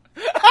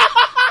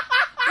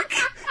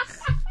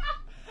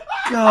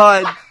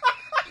 God.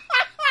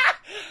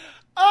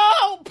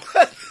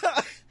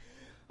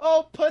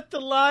 Put the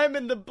lime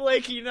in the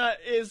Blakey nut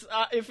is,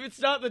 if it's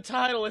not the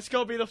title, it's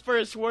gonna be the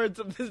first words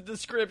of this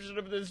description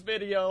of this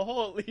video.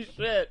 Holy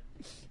shit.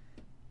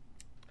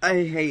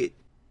 I hate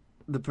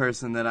the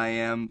person that I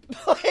am.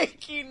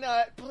 Blakey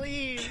nut,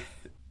 please.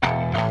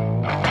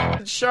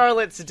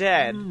 Charlotte's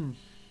dead.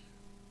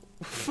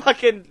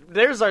 Fucking,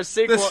 there's our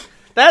sequel.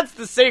 That's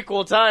the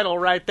sequel title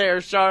right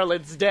there,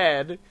 Charlotte's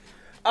dead.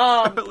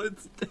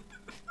 Charlotte's dead.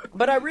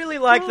 But I really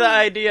like the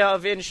idea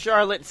of in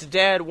Charlotte's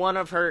Dead, one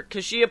of her,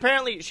 because she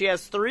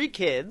has 3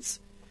 kids.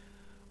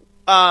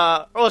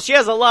 Well, she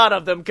has a lot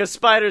of them, because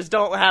spiders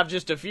don't have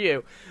just a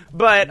few.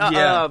 But,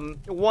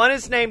 one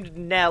is named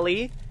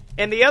Nellie,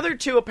 and the other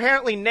 2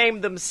 apparently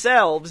named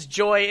themselves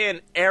Joy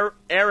and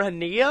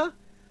Aranea?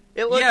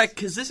 Yeah,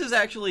 because this is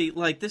actually,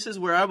 this is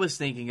where I was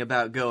thinking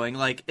about going.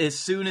 As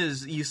soon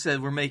as you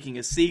said we're making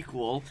a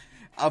sequel,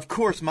 of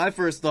course, my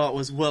first thought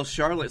was, well,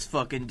 Charlotte's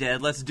fucking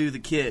dead. Let's do the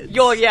kids.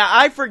 Yo, yeah,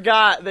 I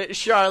forgot that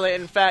Charlotte,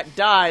 in fact,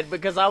 died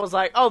because I was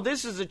like, oh,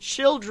 this is a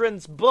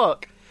children's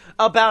book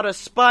about a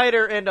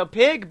spider and a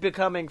pig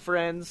becoming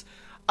friends.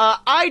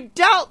 I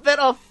doubt that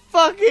a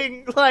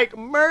fucking,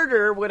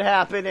 murder would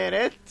happen in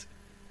it.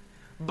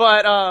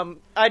 But,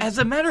 as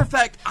a matter of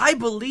fact, I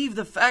believe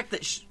the fact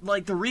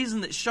that, the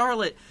reason that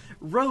Charlotte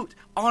wrote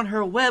on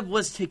her web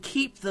was to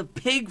keep the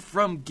pig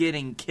from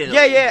getting killed.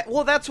 Yeah,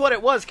 well, that's what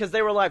it was, because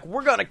they were like,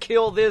 we're gonna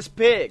kill this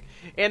pig.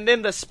 And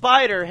then the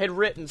spider had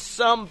written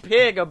some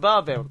pig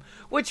above him.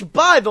 Which,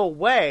 by the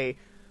way,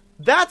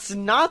 that's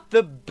not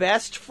the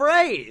best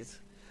phrase.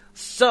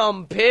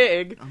 Some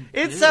pig.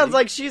 It sounds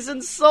like she's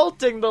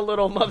insulting the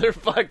little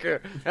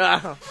motherfucker.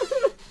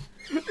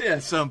 Yeah,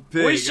 some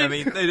pig. I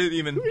mean, they didn't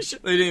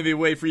even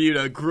wait for you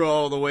to grow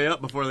all the way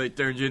up before they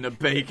turned you into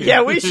bacon.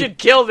 Yeah, we should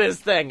kill this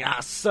thing.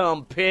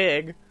 Some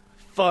pig,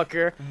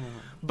 fucker.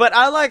 But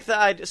I like the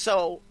idea.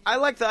 So I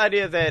like the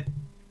idea that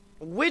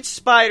which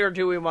spider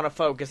do we want to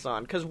focus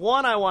on? Because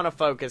one I want to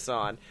focus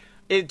on.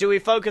 Do we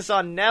focus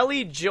on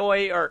Nellie,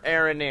 Joy, or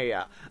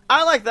Aranea?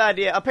 I like the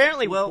idea.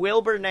 Apparently,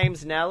 Wilbur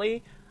names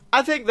Nellie.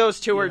 I think those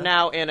two are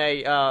now in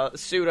a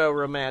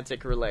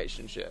pseudo-romantic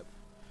relationship.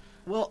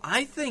 Well,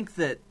 I think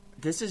that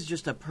this is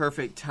just a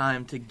perfect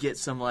time to get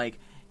some,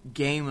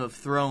 Game of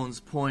Thrones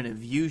point of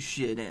view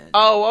shit in.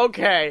 Oh,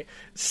 okay.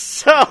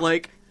 So...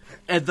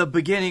 at the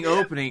beginning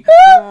opening,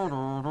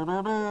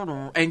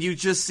 and you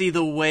just see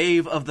the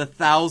wave of the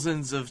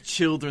thousands of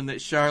children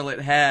that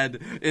Charlotte had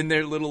in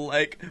their little,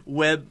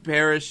 web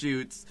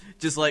parachutes,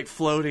 just,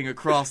 floating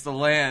across the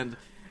land.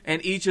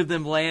 And each of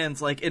them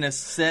lands, in a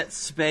set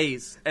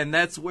space, and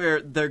that's where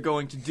they're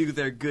going to do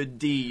their good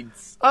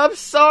deeds. I'm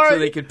sorry. So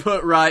they can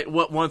put right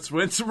what once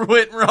went wrong.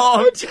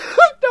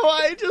 No,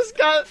 I just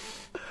got...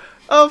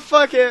 Oh,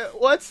 fuck it.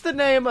 What's the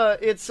name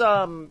of... It's,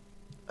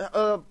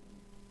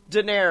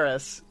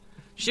 Daenerys.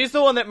 She's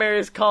the one that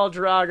marries Khal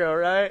Drogo,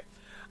 right?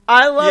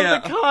 I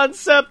love the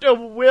concept of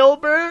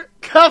Wilbur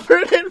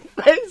covered in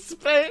face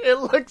paint. It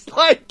looks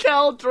like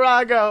Khal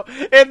Drogo.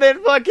 And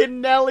then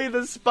fucking Nellie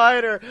the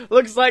spider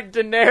looks like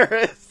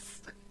Daenerys.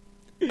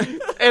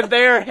 And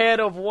they're head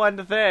of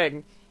one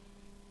thing.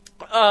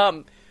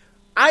 At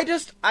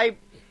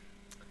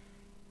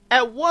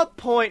what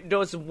point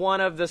does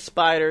one of the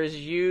spiders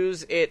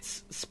use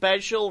its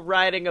special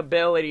writing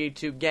ability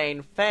to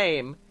gain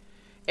fame?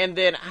 And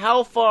then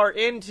how far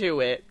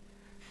into it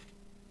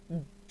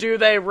do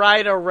they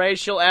write a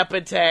racial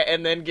epithet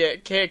and then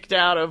get kicked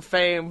out of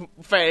fame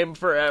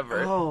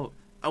forever? Oh,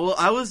 well,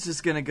 I was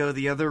just going to go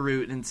the other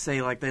route and say,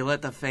 they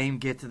let the fame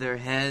get to their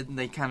head, and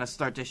they kind of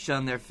start to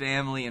shun their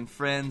family and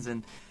friends,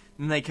 and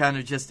then they kind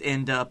of just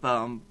end up,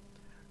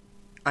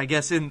 I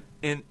guess, in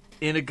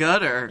a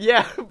gutter.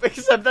 Yeah,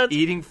 except that's...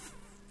 Eating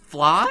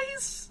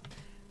flies?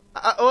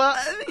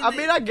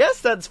 I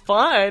guess that's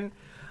fine.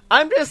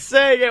 I'm just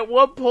saying, at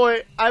what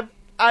point...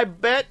 I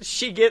bet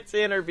she gets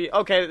interviewed.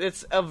 Okay,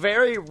 it's a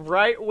very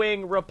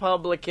right-wing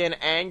Republican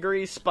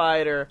angry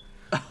spider.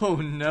 Oh,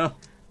 no.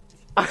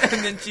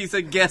 And then she's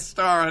a guest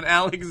star on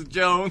Alex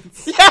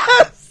Jones.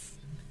 Yes!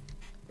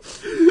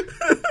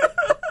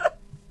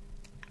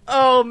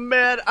 Oh,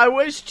 man, I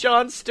wish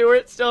Jon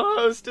Stewart still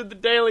hosted The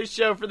Daily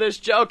Show for this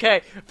joke.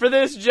 Okay, for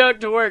this joke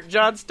to work,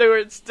 Jon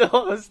Stewart's still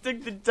hosting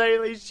The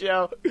Daily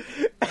Show.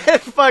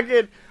 And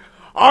fucking...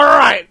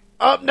 Alright!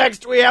 Up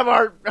next, we have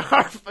our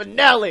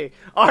Nellie,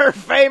 our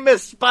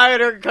famous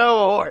spider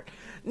cohort.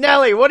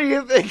 Nellie, what do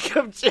you think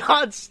of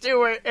Jon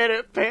Stewart? And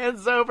it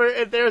pans over,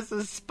 and there's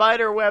a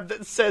spider web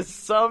that says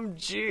 "some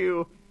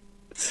Jew."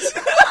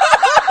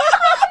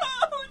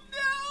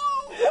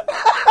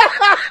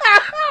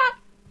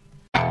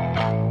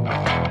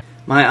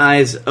 My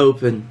eyes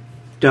open.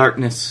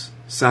 Darkness.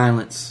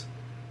 Silence.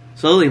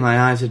 Slowly my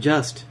eyes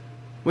adjust.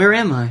 Where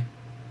am I?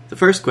 The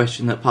first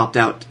question that popped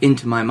out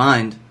into my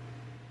mind.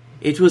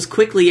 It was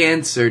quickly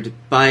answered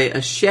by a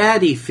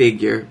shaddy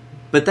figure,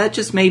 but that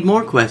just made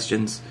more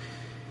questions.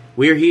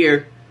 We're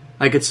here.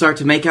 I could start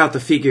to make out the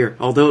figure,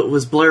 although it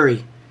was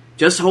blurry.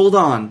 Just hold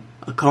on,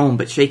 a calm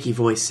but shaky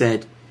voice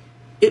said.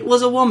 It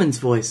was a woman's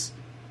voice.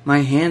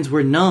 My hands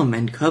were numb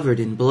and covered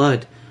in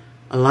blood.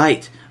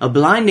 A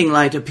blinding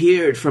light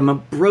appeared from a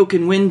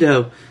broken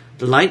window.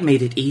 The light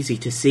made it easy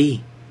to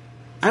see.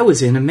 I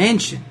was in a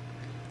mansion.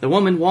 The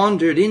woman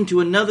wandered into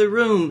another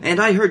room, and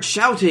I heard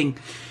shouting.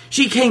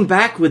 She came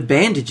back with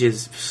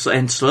bandages,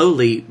 and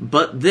slowly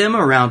put them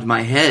around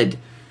my head.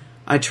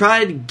 I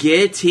tried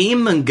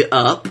getting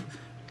up,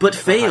 but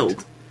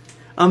failed.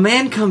 A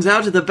man comes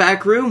out of the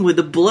back room with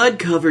a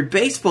blood-covered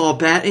baseball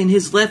bat in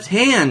his left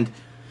hand.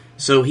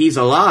 So he's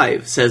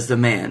alive, says the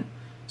man.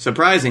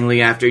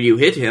 Surprisingly, after you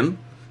hit him.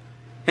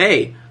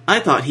 Hey, I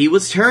thought he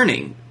was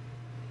turning.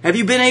 Have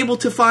you been able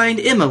to find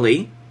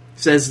Emily?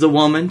 Says the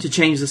woman to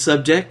change the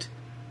subject.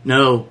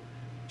 No,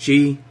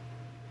 she's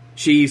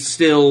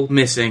still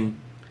missing.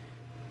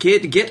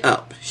 Kid, get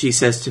up, she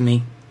says to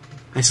me.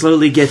 I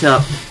slowly get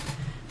up.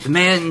 The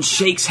man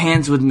shakes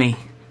hands with me.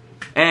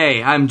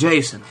 Hey, I'm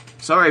Jason.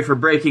 Sorry for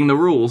breaking the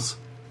rules.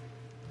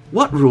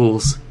 What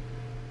rules?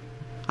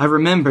 I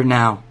remember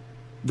now.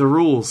 The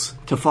rules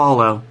to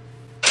follow.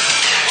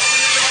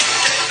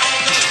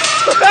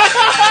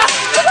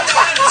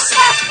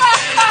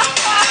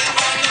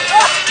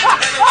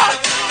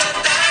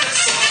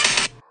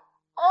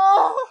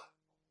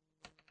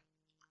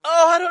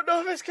 I don't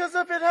know if it's because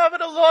I've been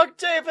having a long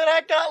day, but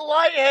I got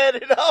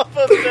lightheaded off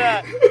of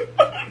that.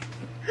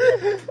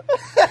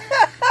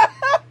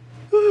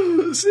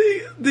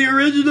 See, the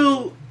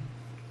original,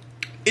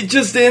 it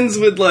just ends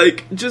with,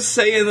 just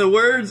saying the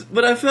words,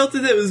 but I felt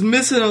that it was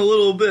missing a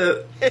little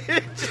bit.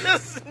 It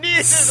just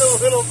needed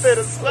a little bit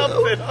of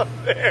something up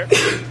there.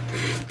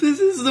 This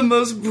is the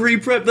most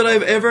pre-prep that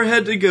I've ever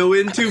had to go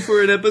into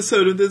for an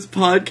episode of this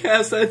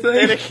podcast, I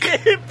think.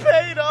 And it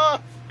paid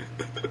off.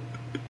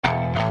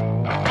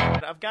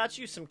 I've got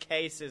you some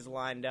cases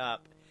lined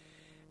up,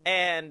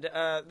 and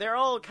they're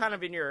all kind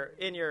of in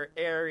your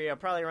area,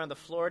 probably around the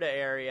Florida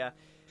area.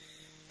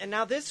 And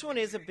now this one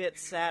is a bit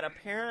sad.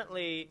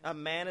 Apparently, a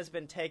man has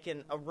been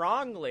taken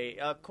wrongly,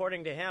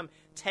 according to him,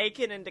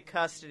 taken into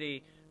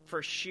custody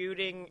for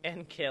shooting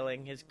and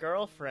killing his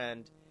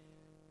girlfriend.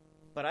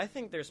 But I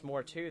think there's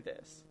more to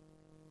this.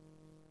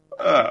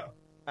 I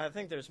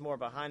think there's more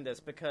behind this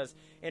because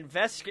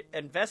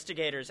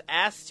investigators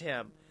asked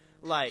him,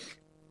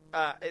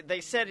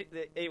 they said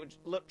it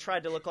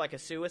tried to look like a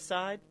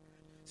suicide.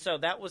 So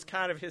that was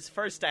kind of his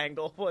first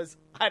angle was,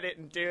 I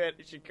didn't do it,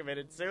 she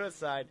committed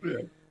suicide.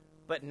 Yeah.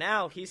 But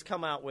now he's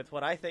come out with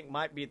what I think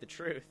might be the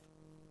truth.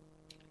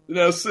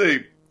 Now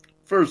see,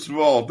 first of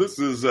all, this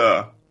is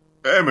a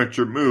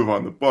amateur move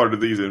on the part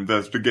of these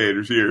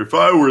investigators here. If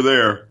I were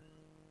there,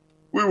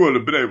 we would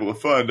have been able to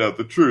find out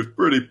the truth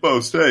pretty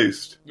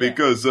post-haste. Yeah.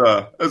 Because,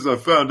 as I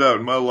found out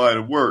in my line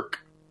of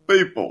work,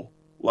 people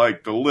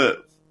like to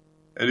live.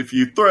 And if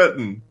you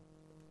threaten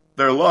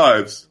their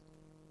lives,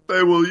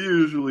 they will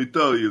usually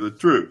tell you the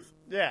truth.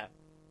 Yeah.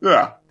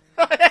 Yeah.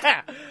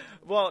 Yeah.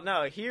 Well,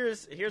 no,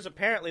 here's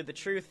apparently the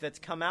truth that's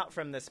come out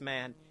from this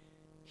man.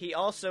 He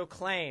also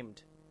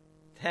claimed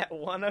that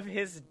one of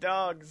his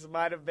dogs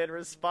might have been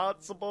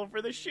responsible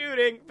for the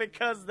shooting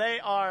because they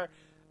are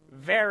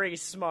very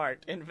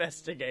smart,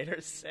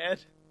 investigators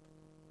said.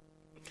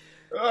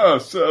 Oh,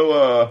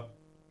 so,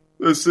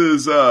 this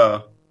is,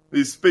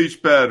 these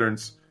speech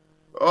patterns.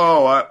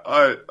 Oh,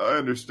 I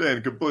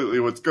understand completely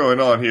what's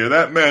going on here.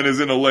 That man is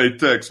in a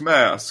latex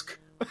mask.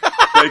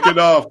 Take it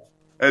off.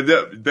 And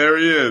there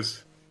he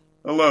is.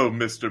 Hello,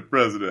 Mr.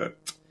 President.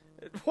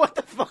 What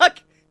the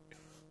fuck?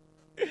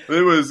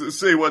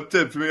 What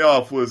tipped me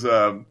off was,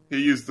 he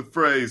used the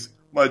phrase,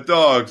 my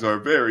dogs are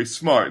very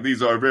smart.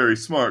 These are very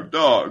smart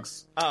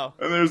dogs. Oh.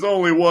 And there's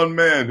only one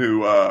man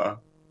who,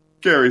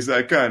 carries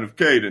that kind of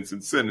cadence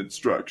and sentence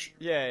structure.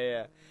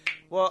 Yeah.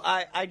 Well,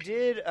 I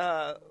did,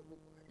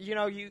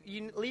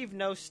 you leave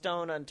no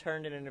stone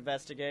unturned in an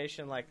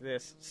investigation like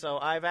this, so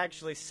I've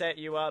actually set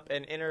you up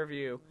an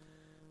interview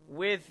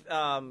with,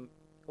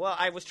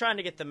 I was trying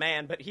to get the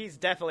man, but he's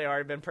definitely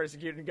already been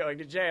persecuted and going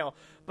to jail.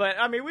 But,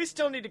 we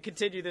still need to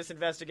continue this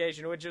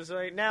investigation, which is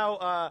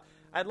now,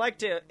 I'd like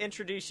to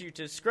introduce you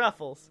to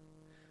Scruffles,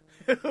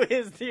 who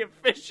is the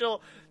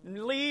official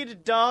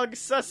lead dog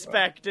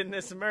suspect in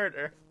this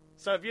murder.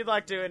 So if you'd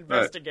like to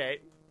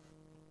investigate.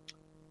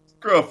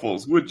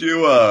 Scruffles, would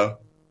you,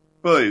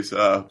 please,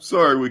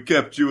 sorry we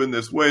kept you in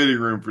this waiting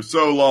room for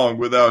so long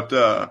without,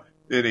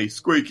 any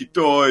squeaky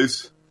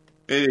toys,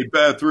 any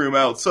bathroom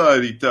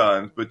outside-y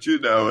times, but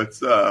it's,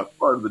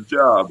 part of the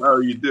job. How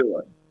are you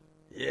doing?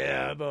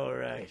 Yeah, I'm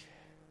alright.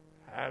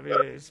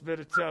 It's been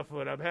a tough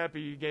one. I'm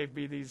happy you gave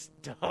me these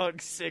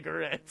dog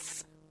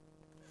cigarettes.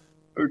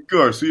 Of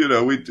course,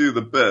 we do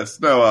the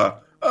best.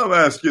 Now, I'll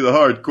ask you the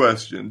hard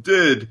question.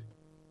 Did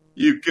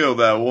you kill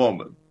that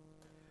woman?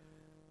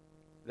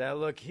 Now,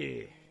 look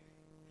here.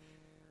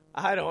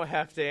 I don't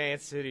have to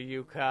answer to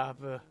you,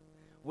 copper.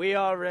 We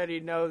already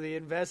know the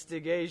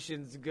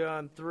investigation's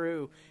gone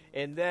through,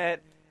 and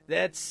that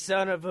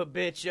son of a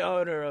bitch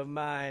owner of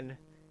mine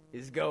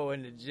is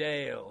going to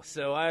jail.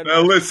 So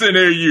Now listen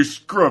here, you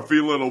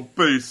scruffy little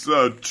piece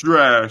of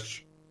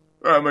trash.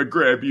 I'm gonna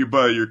grab you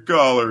by your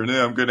collar, and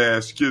then I'm gonna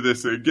ask you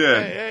this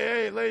again.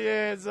 Hey, lay your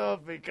hands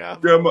off me,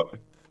 copper. Come on.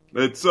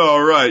 It's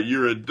alright,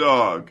 you're a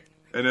dog.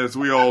 And as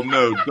we all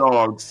know,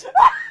 dogs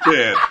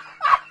can't.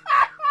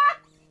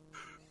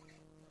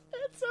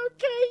 It's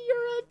okay,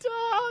 you're a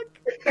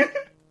dog.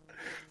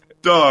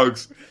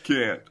 Dogs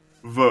can't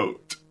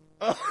vote.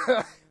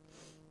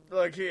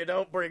 Look here,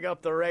 don't bring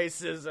up the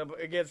racism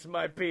against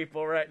my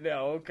people right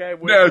now, okay?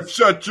 Now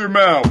shut your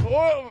mouth.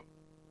 Whoa.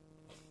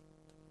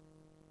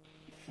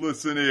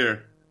 Listen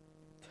here.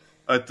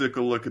 I took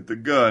a look at the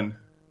gun.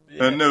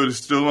 I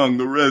noticed along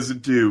the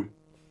residue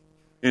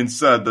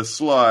inside the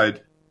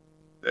slide,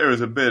 there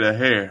was a bit of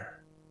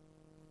hair.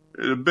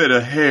 There's a bit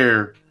of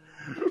hair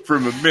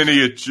from a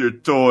miniature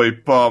toy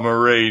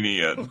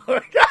Pomeranian.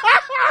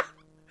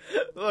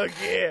 Look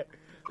here.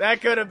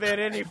 That could have been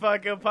any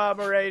fucking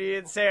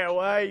Pomeranian's hair.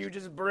 Why are you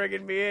just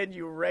bringing me in,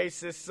 you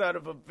racist son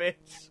of a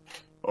bitch?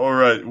 All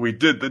right, we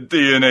did the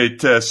DNA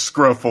test,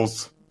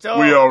 Scruffles. Don't.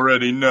 We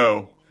already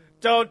know.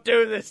 Don't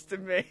do this to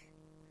me.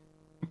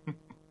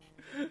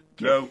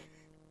 No.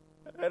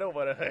 I don't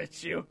want to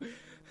hurt you.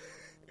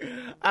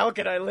 How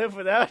can I live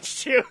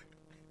without you?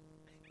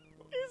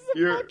 He's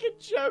the fucking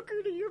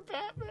Joker to your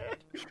Batman.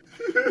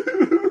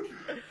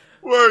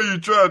 Why are you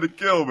trying to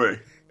kill me?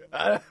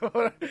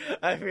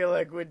 I feel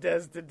like we're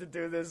destined to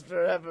do this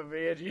forever,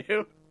 me and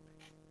you.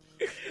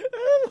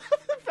 I love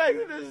the fact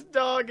that this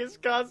dog is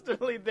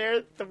constantly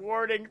there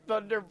thwarting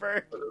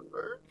Thunderbird.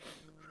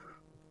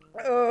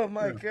 Oh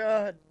my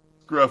god.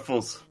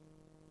 Gruffles,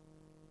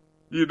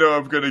 you know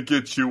I'm gonna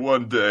get you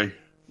one day.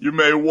 You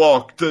may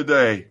walk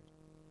today.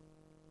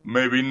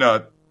 Maybe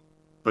not.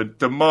 But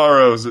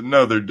tomorrow's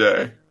another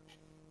day.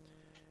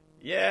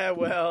 Yeah,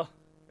 well,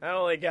 I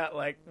only got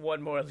like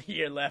one more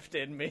year left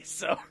in me,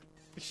 so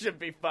it should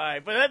be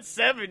fine. But that's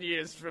 7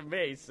 years from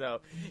me,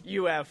 so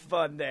you have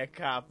fun there,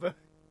 cop.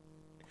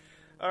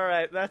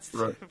 Alright, that's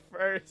the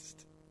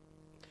first.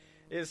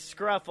 Is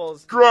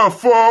Scruffles.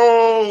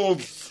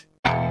 Scruffles!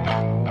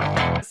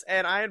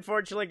 And I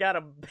unfortunately got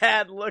a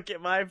bad look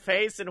at my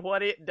face and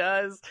what it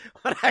does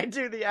when I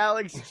do the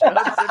Alex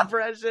Jones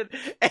impression,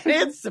 and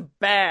it's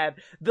bad.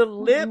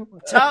 The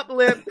top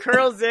lip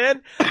curls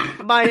in,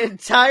 my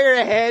entire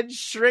head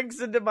shrinks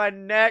into my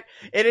neck,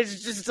 and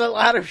it's just a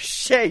lot of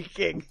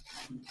shaking.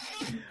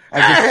 I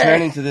just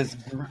turn into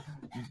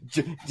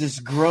this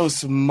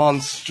gross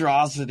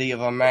monstrosity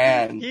of a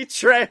man.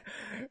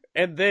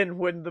 And then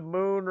when the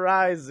moon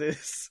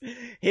rises,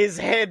 his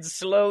head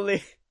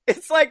slowly...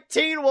 It's like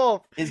Teen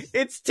Wolf.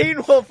 It's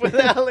Teen Wolf with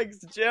Alex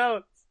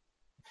Jones.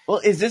 Well,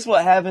 is this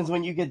what happens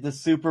when you get the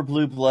super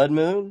blue blood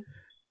moon?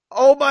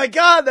 Oh my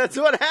god, that's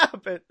what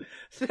happened.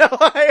 So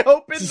I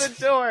opened the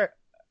door.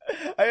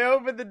 I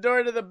opened the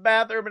door to the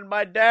bathroom and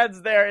my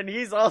dad's there and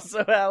he's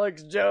also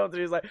Alex Jones.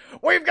 And he's like,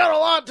 we've got a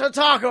lot to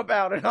talk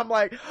about. And I'm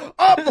like,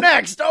 up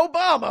next,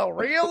 Obama,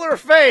 real or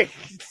fake?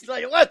 It's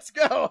like, let's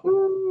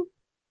go.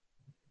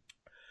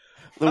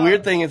 The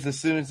weird thing is as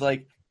soon as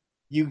like,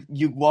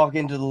 You walk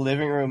into the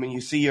living room and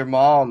you see your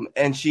mom,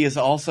 and she is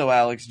also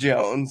Alex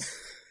Jones.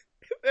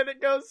 Then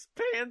it goes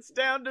pants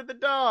down to the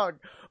dog.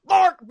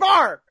 Bark,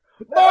 bark!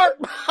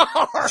 Bark,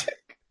 bark!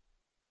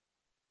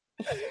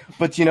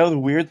 But you know the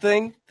weird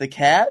thing? The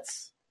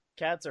cats?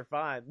 Cats are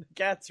fine.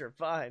 Cats are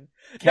fine.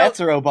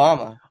 Cats are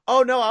Obama.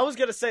 Oh, no, I was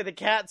gonna say the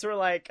cats were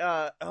like,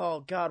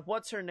 oh god,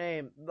 what's her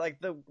name? Like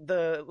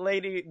the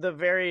lady, the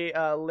very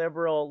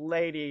liberal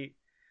lady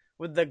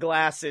with the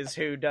glasses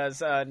who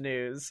does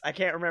news. I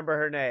can't remember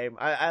her name.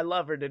 I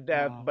love her to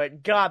death,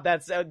 but God,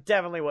 that's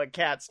definitely what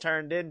Cats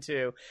turned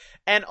into.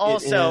 And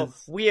also,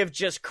 we have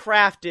just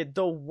crafted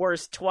the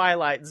worst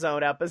Twilight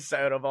Zone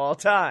episode of all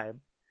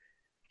time.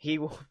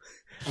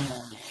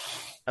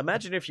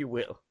 Imagine, if you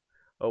will,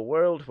 a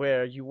world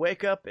where you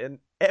wake up and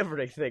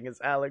everything is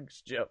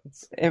Alex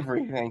Jones.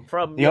 Everything.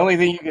 The only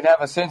thing you can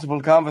have a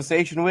sensible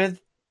conversation with,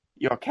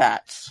 your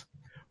cats.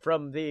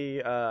 From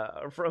the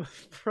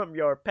from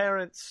your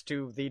parents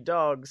to the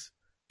dogs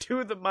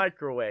to the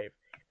microwave,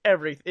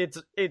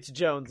 it's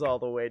Jones all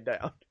the way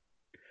down.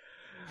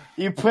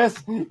 You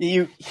open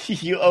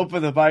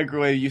the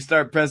microwave, you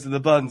start pressing the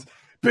buttons.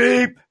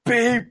 Beep,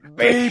 beep,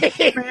 beep,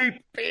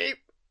 beep, beep.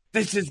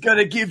 This is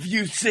gonna give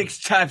you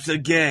 6 types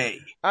of gay.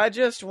 I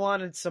just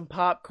wanted some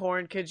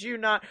popcorn. Could you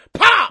not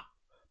pop,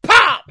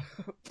 pop,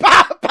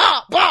 pop, pop,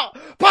 pop, pop,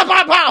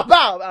 pop, pop,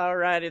 pop? All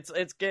right,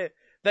 it's good.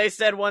 They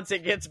said once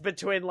it gets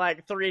between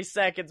like 3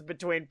 seconds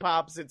between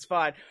pops, it's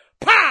fine.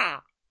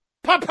 Pa!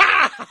 Pa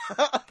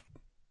pa!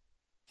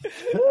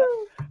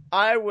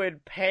 I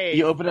would pay.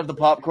 You open up the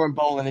popcorn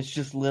bowl and it's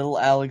just little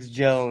Alex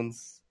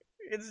Jones.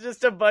 It's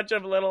just a bunch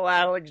of little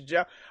Alex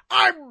Jones.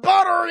 I'm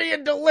buttery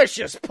and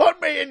delicious. Put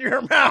me in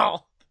your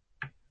mouth.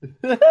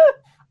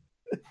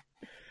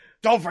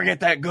 Don't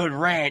forget that good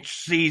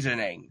ranch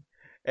seasoning.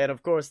 And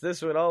of course,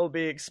 this would all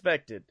be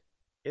expected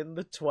in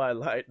the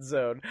Twilight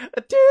Zone.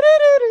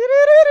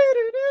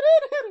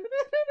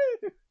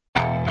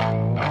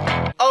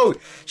 Oh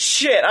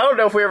shit! I don't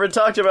know if we ever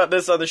talked about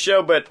this on the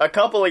show, but a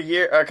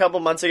couple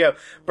months ago,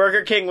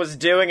 Burger King was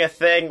doing a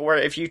thing where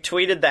if you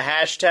tweeted the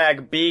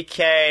hashtag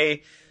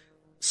BK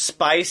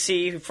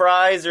spicy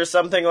fries or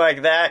something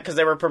like that, because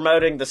they were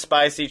promoting the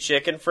spicy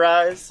chicken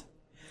fries,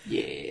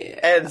 Yeah.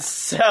 And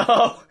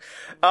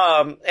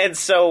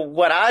so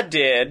what I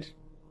did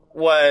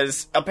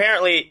was,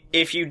 apparently,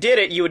 if you did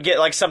it, you would get,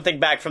 like, something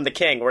back from the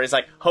king, where he's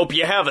like, hope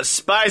you have a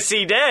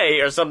spicy day,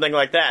 or something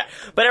like that.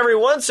 But every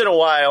once in a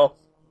while,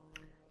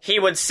 he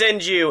would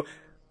send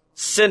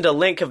a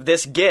link of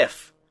this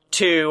GIF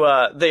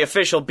to the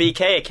official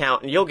BK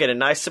account, and you'll get a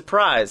nice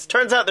surprise.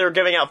 Turns out they were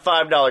giving out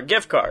 $5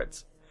 gift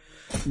cards.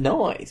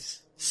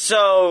 Nice.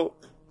 So,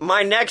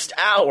 my next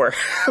hour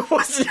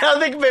was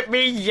nothing but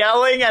me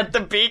yelling at the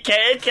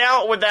BK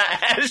account with that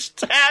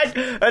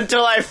hashtag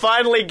until I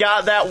finally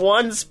got that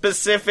one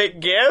specific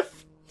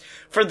GIF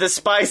for the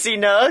spicy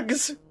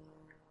nugs.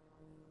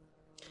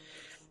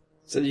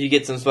 So did you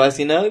get some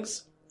spicy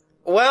nugs?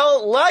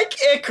 Well, like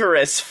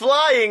Icarus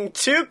flying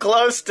too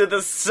close to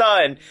the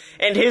sun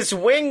and his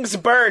wings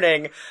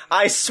burning,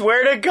 I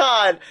swear to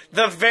God,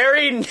 the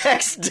very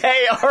next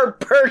day our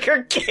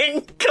Burger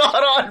King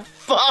caught on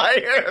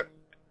fire.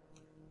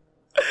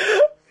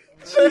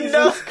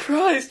 Jesus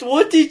Christ,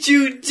 what did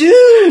you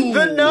do?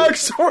 The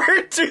nugs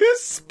were too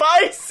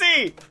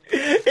spicy.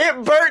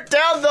 It burnt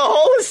down the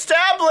whole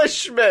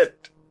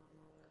establishment.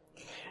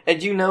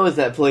 And you know, as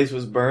that place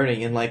was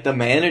burning, and like the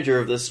manager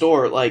of the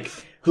store, like,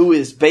 who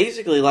is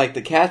basically like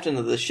the captain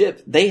of the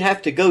ship, they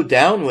have to go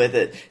down with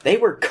it. They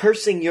were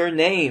cursing your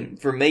name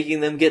for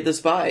making them get the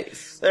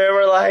spice. They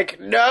were like,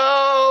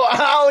 no,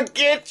 I'll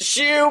get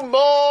you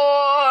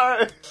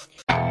more.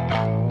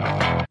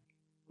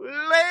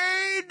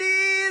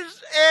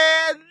 Ladies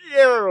and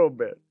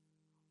gentlemen,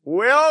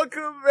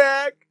 welcome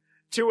back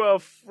to A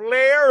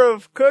Flair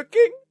of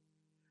Cooking.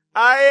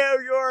 I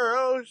am your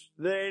host,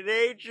 the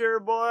Nature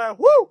Boy,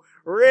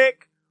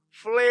 Rick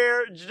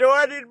Flair.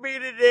 Joining me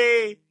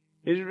today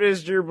is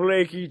Mr.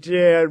 Blakey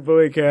Tan.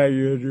 Blake, how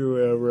you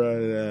doing,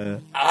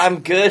 brother? I'm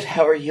good.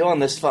 How are you on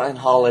this fine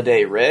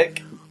holiday,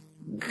 Rick?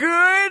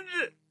 Good.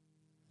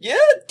 Yeah,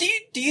 do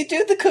you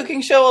do the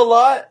cooking show a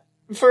lot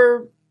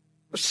for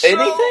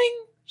anything?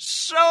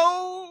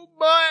 So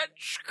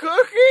much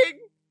cooking.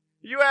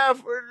 You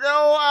have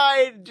no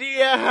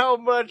idea how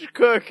much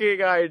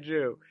cooking I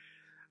do.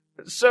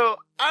 So,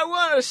 I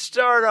want to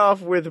start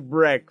off with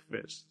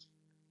breakfast.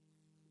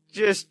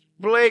 Just,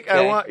 Blake, okay.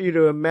 I want you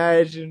to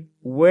imagine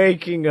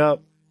waking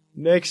up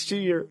next to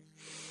your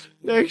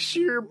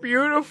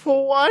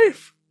beautiful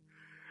wife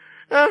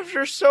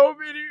after so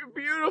many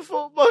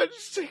beautiful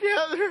months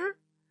together.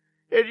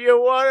 And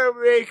you want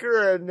to make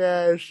her a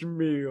nice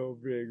meal,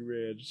 big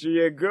man. So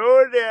you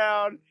go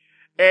down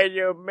and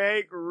you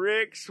make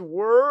Rick's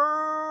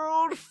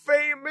world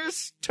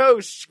famous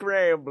toast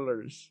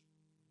scramblers.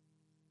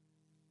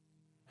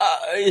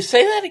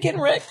 Say that again,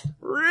 Rick.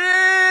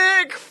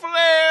 Rick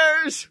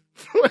Flair's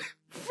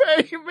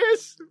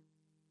famous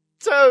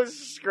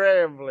toast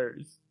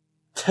scramblers.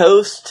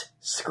 Toast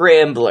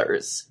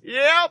scramblers.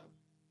 Yep.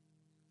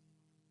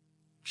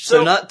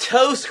 So not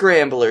toast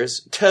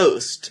scramblers,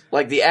 toast.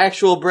 Like the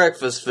actual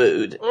breakfast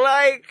food.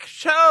 Like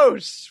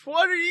toast.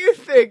 What are you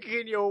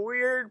thinking, you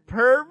weird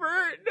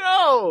pervert?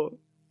 No.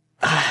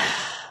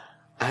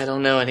 I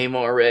don't know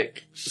anymore,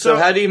 Rick. So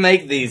how do you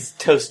make these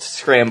toast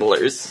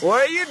scramblers?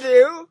 What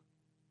do?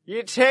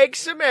 You take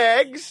some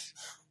eggs,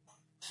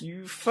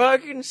 you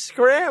fucking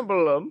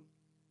scramble them.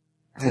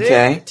 Okay.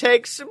 Then you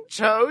take some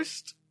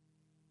toast,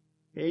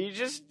 and you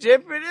just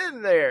dip it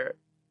in there.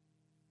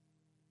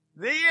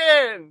 The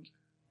end.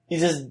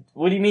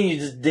 What do you mean you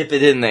just dip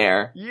it in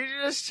there? You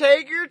just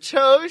take your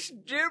toast,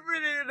 dip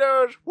it in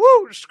those,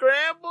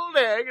 scrambled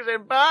eggs,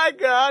 and by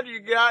God, you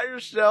got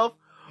yourself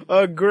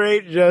a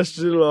great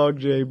Justin Long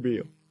J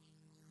meal.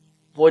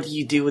 What do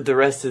you do with the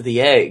rest of the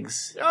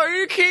eggs? Oh,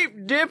 you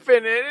keep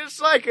dipping it.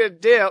 It's like a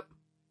dip.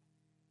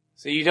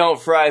 So you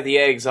don't fry the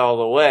eggs all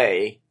the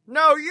way?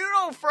 No, you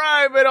don't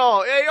fry them at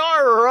all. They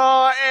are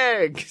raw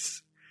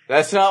eggs.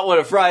 That's not what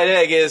a fried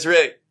egg is,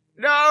 Rick.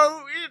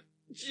 No,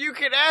 you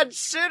can add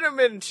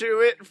cinnamon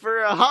to it for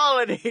a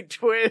holiday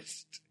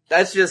twist.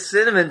 That's just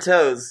cinnamon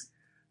toast.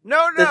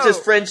 No. That's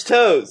just French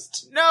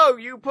toast. No,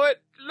 you're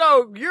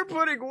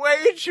putting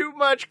way too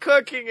much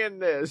cooking in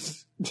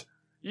this.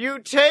 You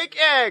take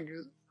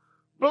eggs.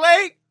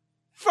 Blake,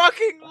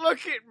 fucking look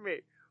at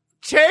me.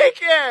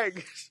 Take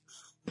eggs.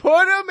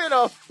 Put them in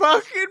a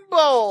fucking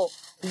bowl.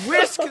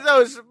 Whisk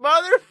those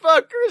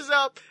motherfuckers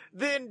up.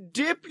 Then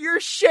dip your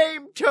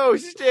shame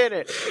toast in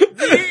it.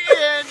 The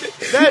end.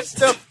 That's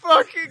the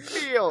fucking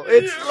deal.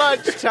 It's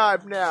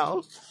lunchtime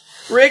now.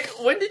 Rick,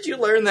 when did you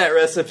learn that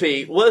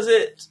recipe? Was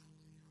it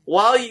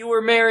while you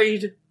were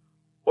married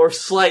or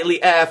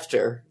slightly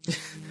after?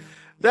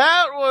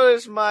 That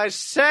was my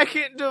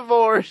second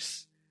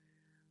divorce.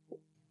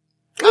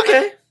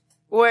 Okay.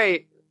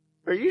 Wait,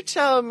 are you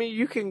telling me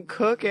you can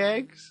cook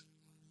eggs?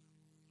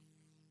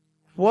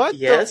 What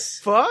the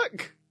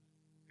fuck?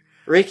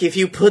 Rick, if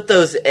you put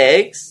those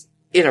eggs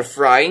in a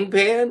frying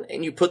pan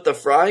and you put the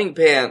frying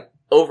pan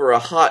over a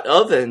hot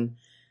oven,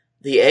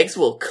 the eggs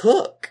will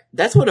cook.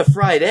 That's what a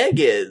fried egg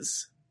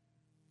is.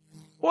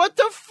 What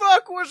the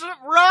fuck was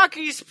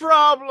Rocky's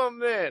problem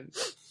then?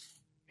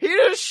 He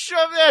just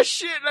shoved that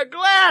shit in a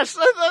glass.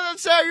 I thought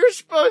that's how you're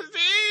supposed to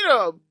eat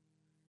them.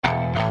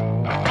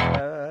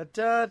 Da,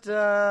 da,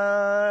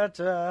 da,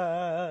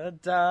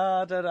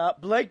 da, da, da.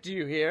 Blake, do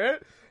you hear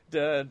it?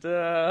 Da,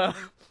 da.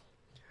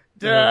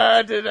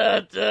 Da, da, da,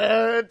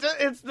 da, da.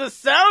 It's the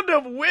sound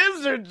of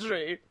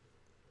wizardry.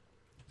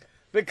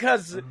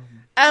 Because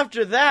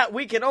after that,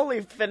 we can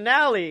only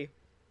finale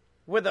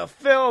with a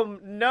film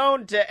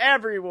known to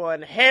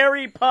everyone,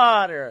 Harry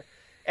Potter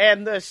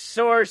and the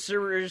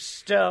Sorcerer's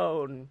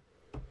Stone.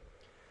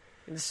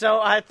 And so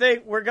I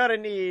think we're going to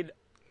need...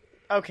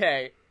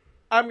 Okay,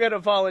 I'm going to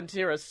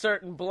volunteer a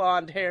certain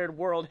blonde-haired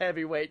world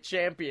heavyweight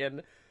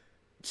champion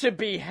to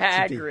be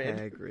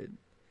Hagrid.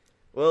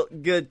 Well,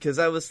 good, because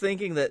I was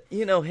thinking that,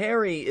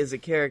 Harry is a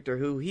character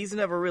who he's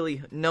never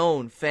really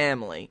known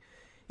family.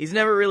 He's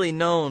never really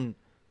known...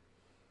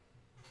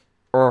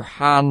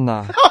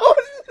 Ohana. Oh,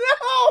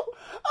 no!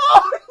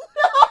 Oh,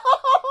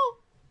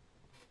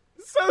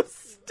 no! So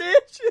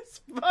Stitch is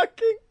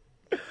fucking...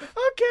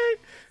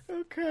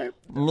 Okay.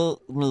 Me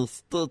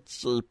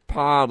Stitchy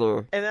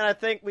Potter. And then I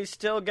think we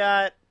still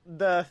got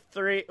the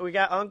three... We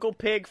got Uncle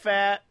Pig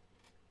Fat,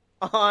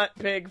 Aunt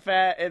Pig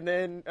Fat, and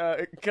then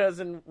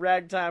Cousin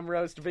Ragtime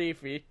Roast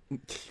Beefy.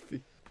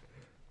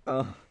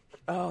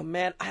 Oh,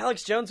 man.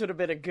 Alex Jones would have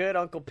been a good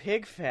Uncle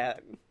Pig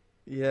Fat.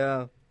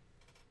 Yeah.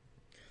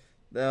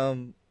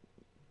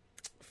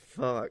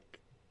 Fuck.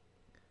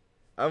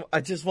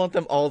 I just want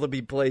them all to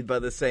be played by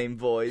the same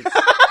voice.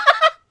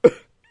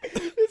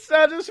 It's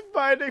not just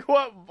finding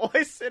what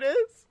voice it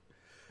is.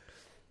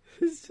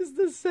 It's just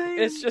the same.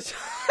 It's just...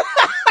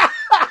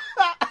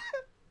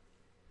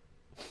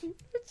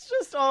 It's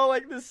just all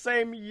like the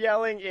same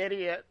yelling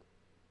idiot.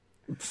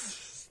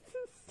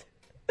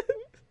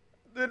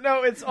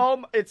 No, it's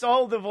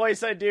all the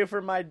voice I do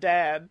for my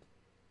dad.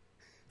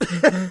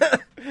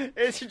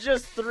 It's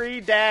just three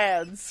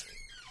dads.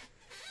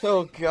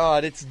 Oh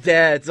God, it's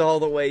dads all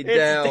the way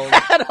down.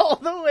 It's dad all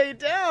the way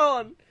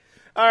down.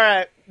 All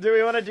right, do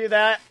we want to do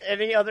that?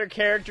 Any other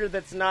character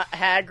that's not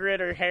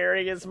Hagrid or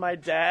Harry is my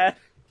dad?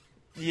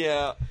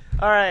 Yeah.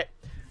 All right.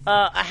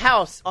 A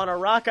house on a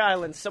rock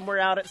island somewhere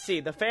out at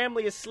sea. The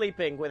family is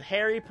sleeping with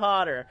Harry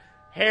Potter.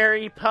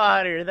 Harry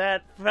Potter,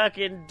 that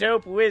fucking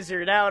dope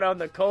wizard out on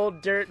the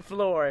cold dirt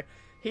floor.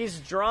 He's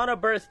drawn a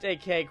birthday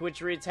cake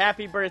which reads,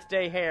 "Happy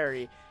Birthday,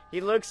 Harry."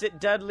 He looks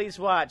at Dudley's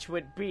watch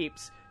which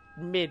beeps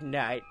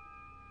midnight.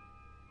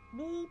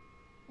 Beep,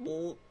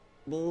 beep,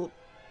 beep.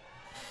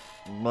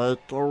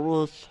 Make a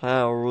wish,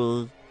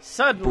 Harry.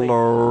 Suddenly,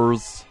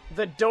 Blurs.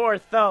 the door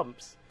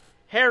thumps.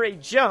 Harry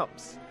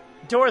jumps.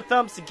 Door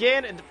thumps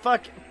again, and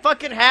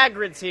fucking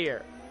Hagrid's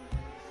here.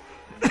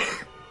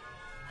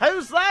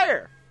 Who's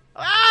there?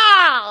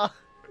 Ah!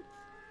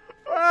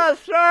 Oh,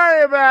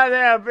 sorry about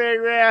that,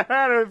 big man. I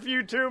had a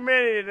few too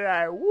many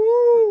tonight.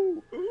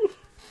 Woo!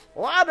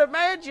 Well, I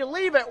demand you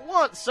leave at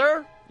once,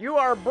 sir. You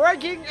are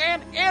breaking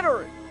and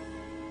entering.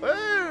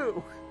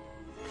 Ooh!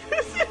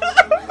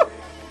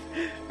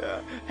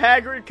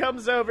 Hagrid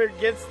comes over,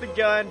 gets the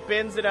gun,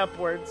 bends it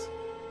upwards.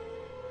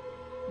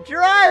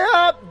 Dry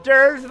up,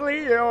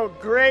 Dursley, you old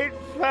great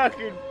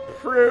fucking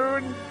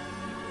prune.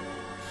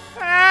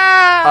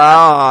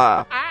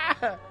 Ah!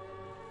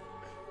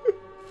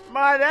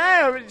 My, I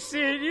haven't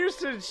seen you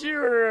since you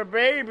were a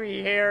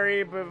baby,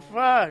 Harry, but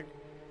fuck.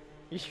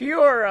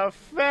 You're a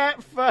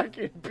fat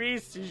fucking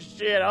piece of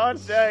shit, I'll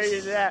tell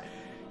you that.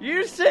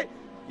 You think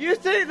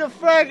the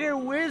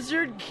fucking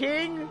Wizard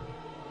King,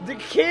 the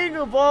king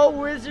of all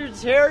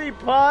wizards, Harry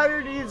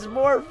Potter, needs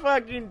more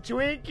fucking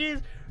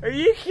Twinkies? Are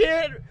you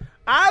kidding?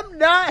 I'm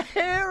not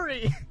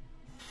Harry.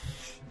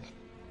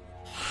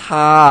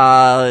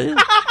 Hi.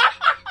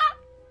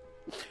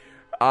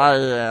 I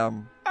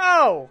am.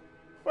 Oh,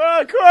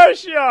 well, of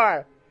course you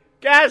are.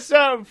 Got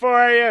something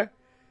for you.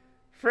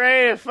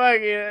 Afraid of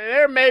fucking...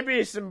 There may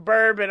be some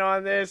bourbon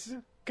on this.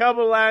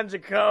 Couple lines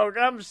of Coke.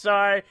 I'm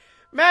sorry.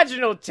 Imagine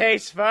it'll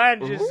taste fine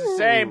just the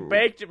same.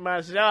 Baked it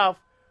myself.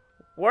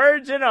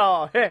 Words and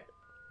all.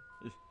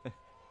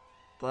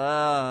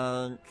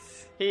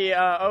 Thanks. He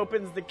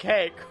opens the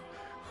cake,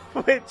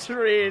 which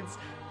reads,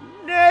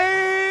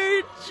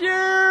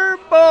 "Nature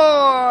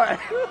Boy."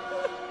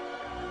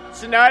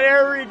 It's not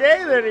every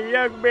day that a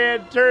young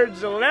man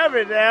turns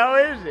 11 now,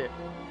 is it?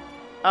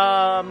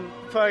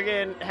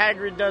 Fucking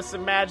Hagrid does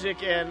some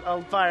magic and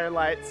fire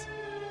lights.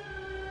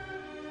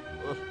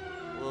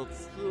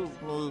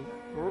 Excuse me.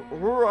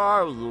 Who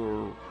are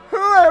you? Who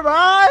am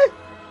I?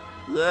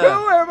 Yeah.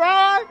 Who am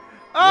I?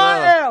 I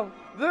am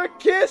the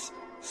kiss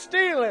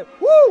stealing,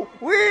 woo,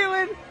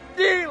 wheeling,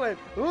 dealing,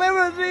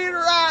 limousine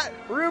ride,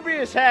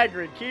 Rubius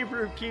Hagrid,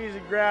 keeper of keys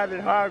and ground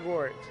in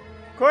Hogwarts.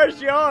 Of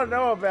course, you all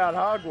know about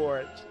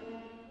Hogwarts.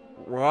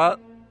 What?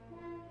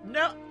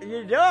 No,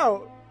 you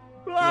don't.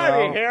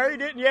 Blimey, No. Harry,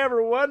 didn't you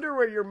ever wonder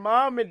where your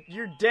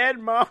dead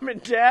mom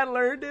and dad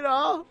learned it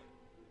all?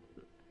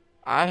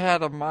 I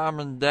had a mom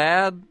and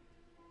dad?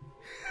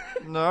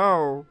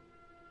 No.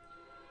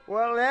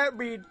 Well, let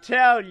me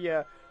tell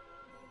you,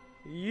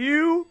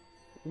 you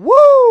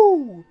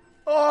woo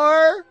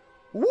are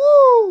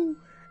woo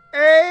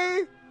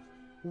a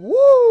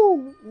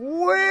woo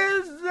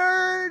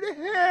wizard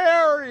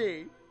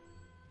Harry.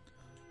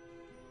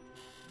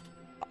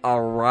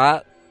 A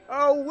what?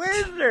 A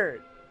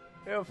wizard!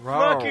 A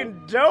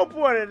fucking dope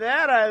one at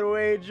that, I'd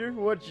wager.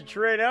 Once you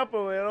train up a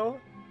little.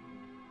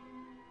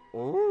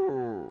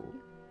 Ooh.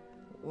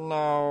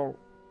 No,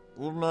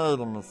 you made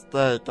a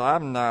mistake.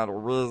 I'm not a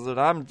wizard.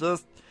 I'm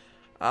just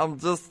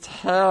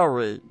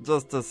Harry.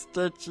 Just a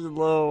stitchy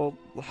little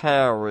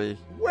Harry.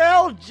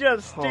 Well,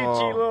 just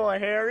stitchy little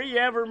Harry. You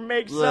ever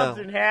make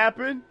something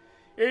happen?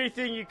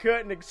 Anything you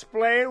couldn't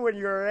explain when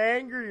you're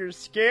angry, you're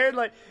scared?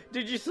 Like,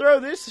 did you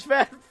throw this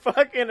fat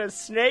fuck in a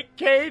snake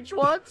cage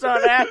once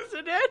on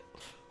accident?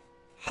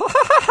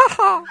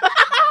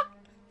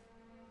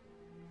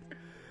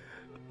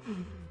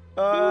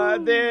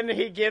 Then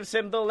he gives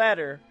him the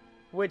letter,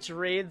 which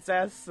reads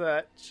as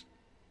such.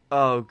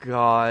 Oh,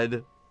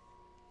 God.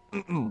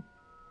 Dear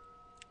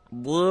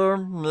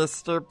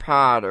Mr.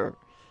 Potter,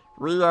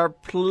 we are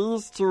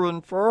pleased to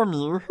inform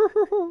you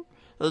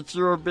that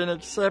you have been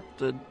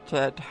accepted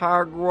at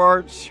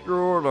Hogwarts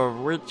School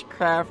of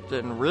Witchcraft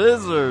and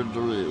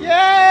Wizardry.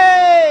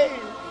 Yay!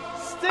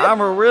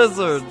 I'm a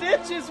wizard.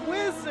 Stitch is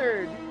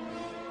wizard.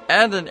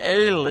 And an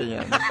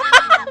alien.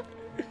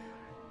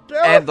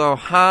 And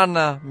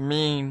Ohana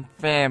mean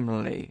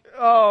family.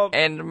 Oh.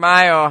 And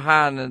my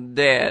Ohana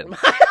dead. My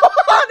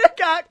Ohana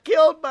got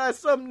killed by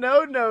some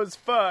no-nose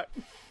fuck.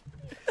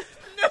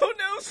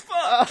 No-nose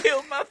fuck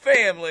killed my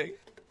family.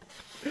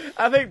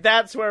 I think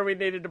that's where we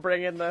needed to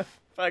bring in the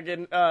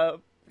fucking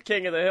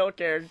King of the Hill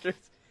characters.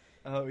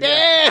 Oh,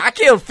 yeah. I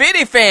killed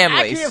 50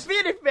 families. I killed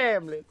 50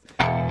 families.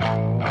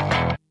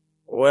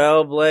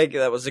 Well, Blake,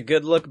 that was a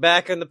good look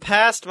back in the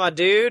past, my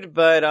dude,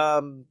 but,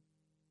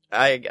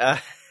 I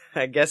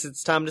guess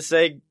it's time to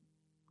say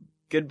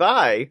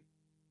goodbye.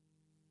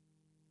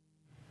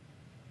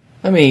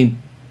 I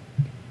mean,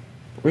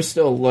 we're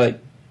still,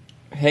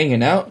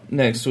 hanging out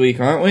next week,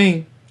 aren't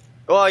we?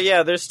 Well,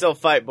 yeah, there's still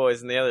Fight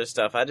Boys and the other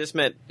stuff. I just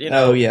meant, you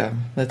know. Oh, yeah,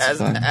 that's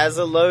fine. As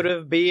a load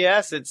of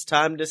BS, it's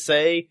time to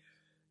say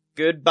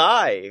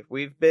goodbye.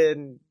 We've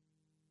been,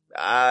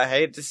 I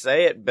hate to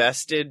say it,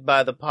 bested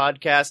by the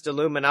podcast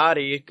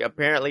Illuminati.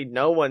 Apparently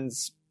no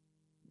one's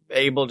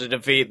able to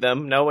defeat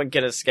them. No one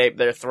can escape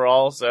their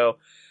thrall, so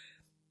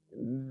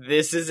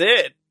this is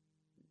it.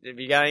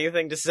 Have you got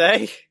anything to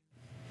say?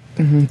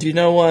 Do you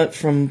know what?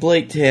 From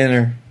Blake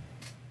Tanner.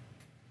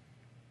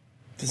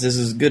 This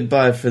is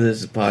goodbye for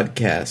this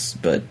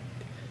podcast, but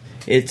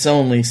it's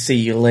only see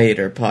you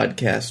later,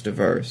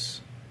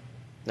 podcast-diverse.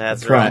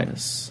 That's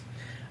promise. Right.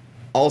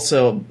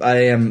 Also,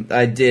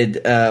 I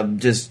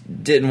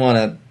didn't want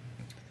to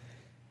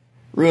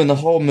ruin the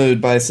whole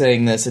mood by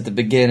saying this at the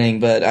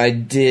beginning, but I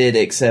did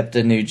accept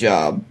a new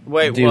job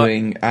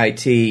doing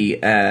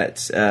IT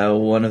at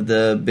one of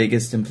the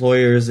biggest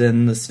employers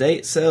in the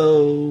state,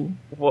 so...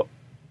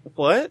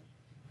 What?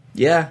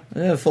 Yeah,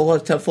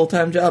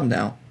 full-time job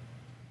now.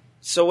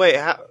 So wait,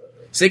 how...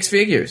 6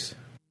 figures.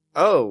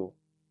 Yeah,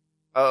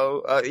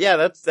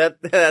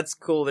 that's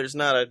cool. There's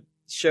not a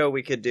show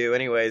we could do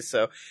anyway,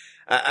 so...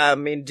 I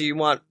mean,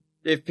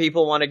 if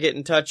people want to get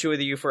in touch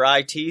with you for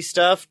IT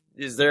stuff,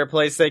 is there a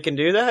place they can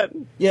do that?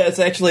 Yeah, it's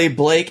actually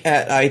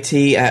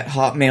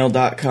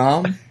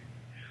blake@it@hotmail.com.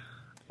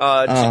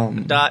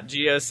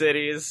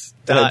 .geocities.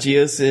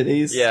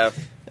 .geocities. Yeah.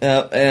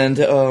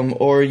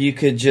 Or you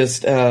could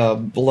just,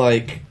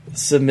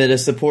 submit a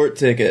support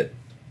ticket.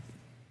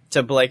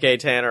 To Blake A.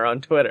 Tanner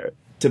on Twitter.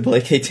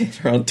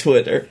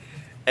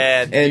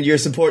 And your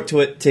support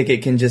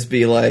ticket can just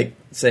be,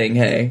 saying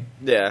hey.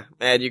 Yeah,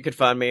 and you could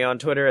find me on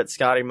Twitter at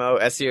ScottyMo,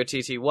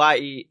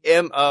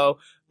 ScottyMo.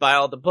 Buy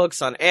all the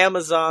books on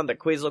Amazon, the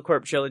Queasel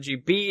Corp trilogy,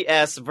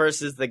 BS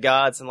versus the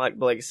Gods, and like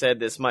Blake said,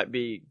 this might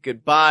be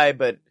goodbye,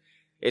 but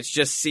it's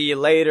just see you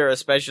later,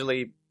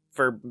 especially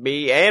for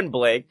me and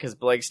Blake, because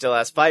Blake still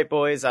has Fight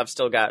Boys, I've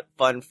still got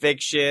Fun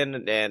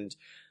Fiction, and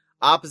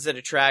Opposite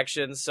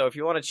Attractions, so if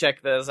you want to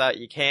check those out,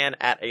 you can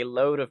at a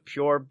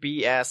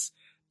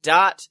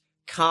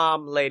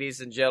loadofpurebs.com, ladies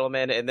and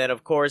gentlemen, and then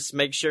of course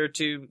make sure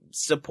to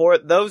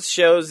support those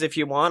shows if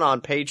you want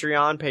on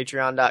Patreon,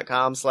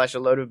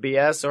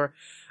 patreon.com/aloadofbs, or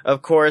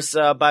of course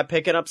by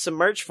picking up some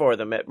merch for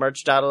them at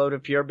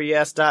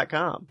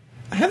merch.aloadofpurebs.com.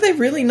 Have they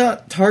really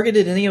not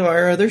targeted any of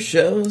our other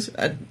shows?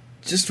 I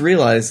just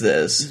realized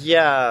this.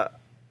 Yeah,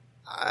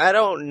 I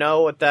don't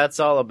know what that's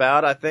all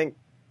about. I think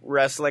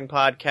wrestling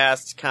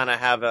podcasts kind of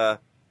have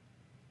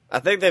I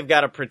think they've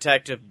got a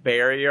protective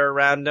barrier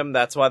around them.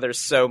 That's why there's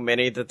so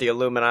many that the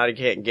Illuminati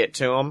can't get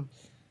to them.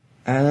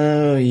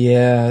 Oh,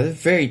 yeah. They're a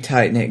very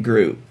tight-knit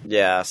group.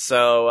 Yeah,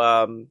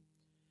 so,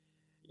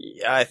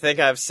 I think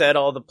I've said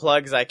all the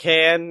plugs I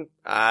can.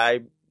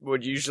 I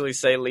would usually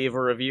say leave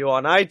a review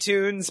on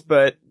iTunes,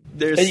 but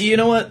there's... You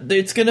know what?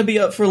 It's gonna be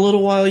up for a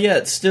little while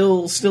yet.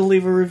 Still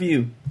leave a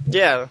review.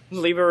 Yeah,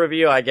 leave a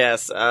review, I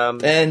guess.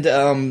 And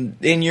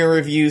in your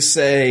review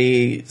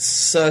say,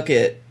 suck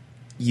it.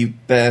 You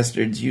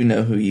bastards, you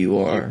know who you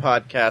are. You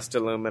podcast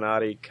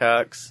Illuminati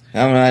cucks.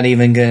 I'm not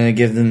even gonna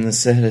give them the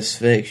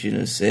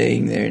satisfaction of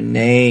saying their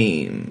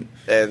name.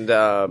 And,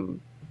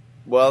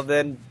 well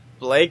then,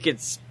 Blake,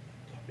 it's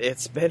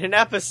been an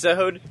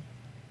episode.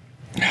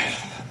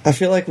 I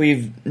feel like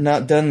we've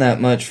not done that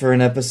much for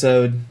an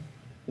episode.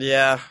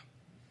 Yeah,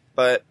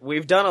 but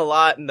we've done a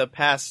lot in the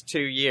past 2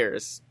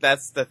 years.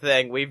 That's the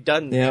thing. We've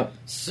done Yep.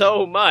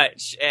 so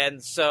much,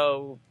 and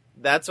so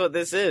that's what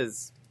this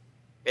is.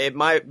 It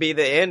might be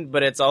the end,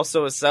 but it's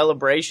also a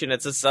celebration.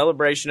 It's a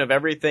celebration of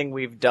everything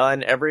we've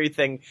done,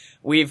 everything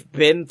we've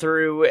been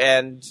through,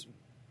 and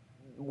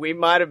we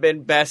might have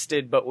been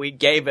bested, but we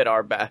gave it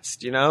our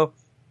best, you know?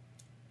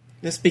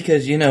 Just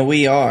because,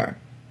 we are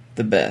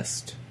the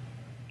best.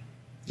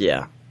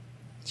 Yeah,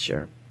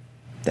 sure.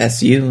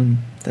 That's you, and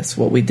that's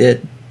what we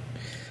did.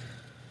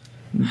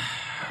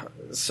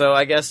 So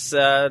I guess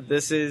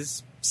this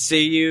is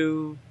see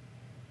you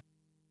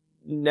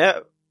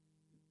never,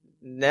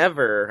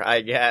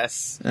 I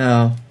guess.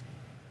 Oh.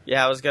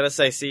 Yeah, I was going to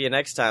say see you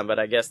next time, but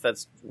I guess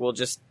we'll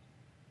just,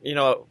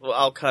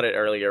 I'll cut it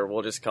earlier.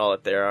 We'll just call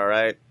it there, all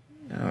right?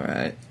 All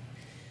right.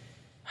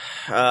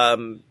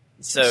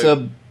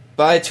 So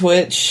bye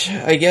Twitch,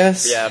 I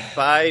guess. Yeah,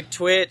 bye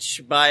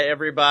Twitch, bye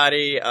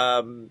everybody.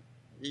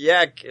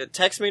 Yeah,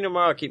 text me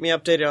tomorrow. Keep me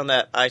updated on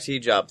that IT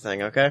job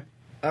thing, okay?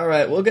 All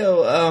right, we'll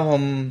go. I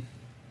don't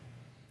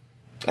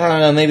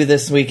know. Maybe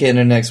this weekend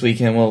or next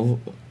weekend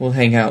we'll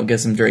hang out,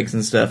 get some drinks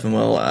and stuff, and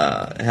we'll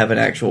have an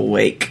actual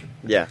wake.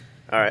 Yeah.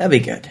 All right. That'd be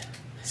good.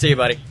 See you,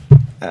 buddy.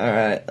 All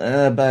right.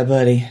 Bye,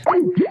 buddy.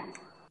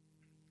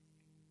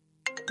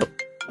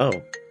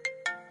 Oh.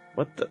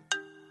 What the?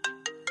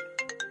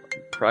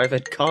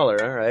 Private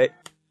caller, alright.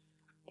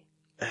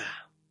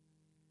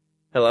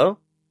 Hello?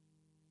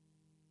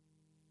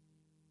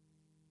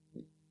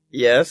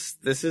 Yes,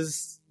 this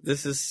is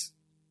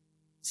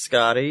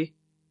Scotty.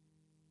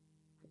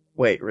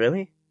 Wait,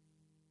 really?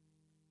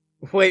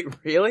 Wait,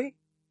 really?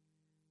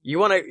 You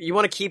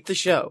wanna keep the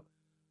show?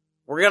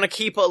 We're gonna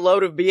keep a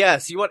load of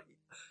BS.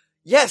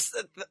 Yes,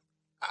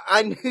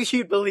 I knew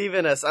you'd believe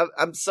in us.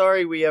 I'm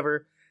sorry we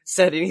ever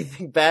said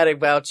anything bad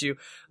about you.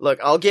 Look,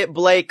 I'll get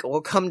Blake.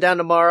 We'll come down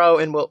tomorrow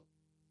and we'll...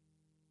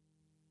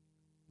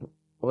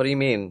 What do you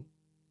mean?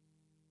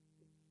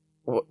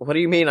 What do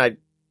you mean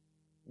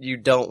you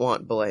don't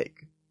want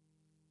Blake?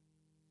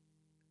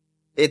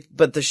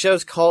 But the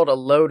show's called A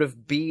Load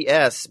of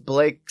BS.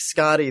 Blake,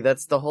 Scotty,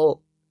 that's the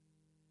whole...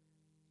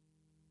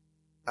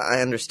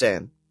 I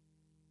understand.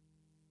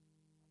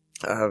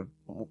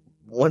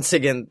 Once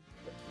again,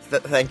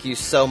 thank you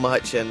so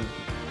much, and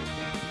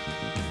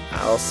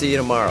I'll see you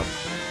tomorrow.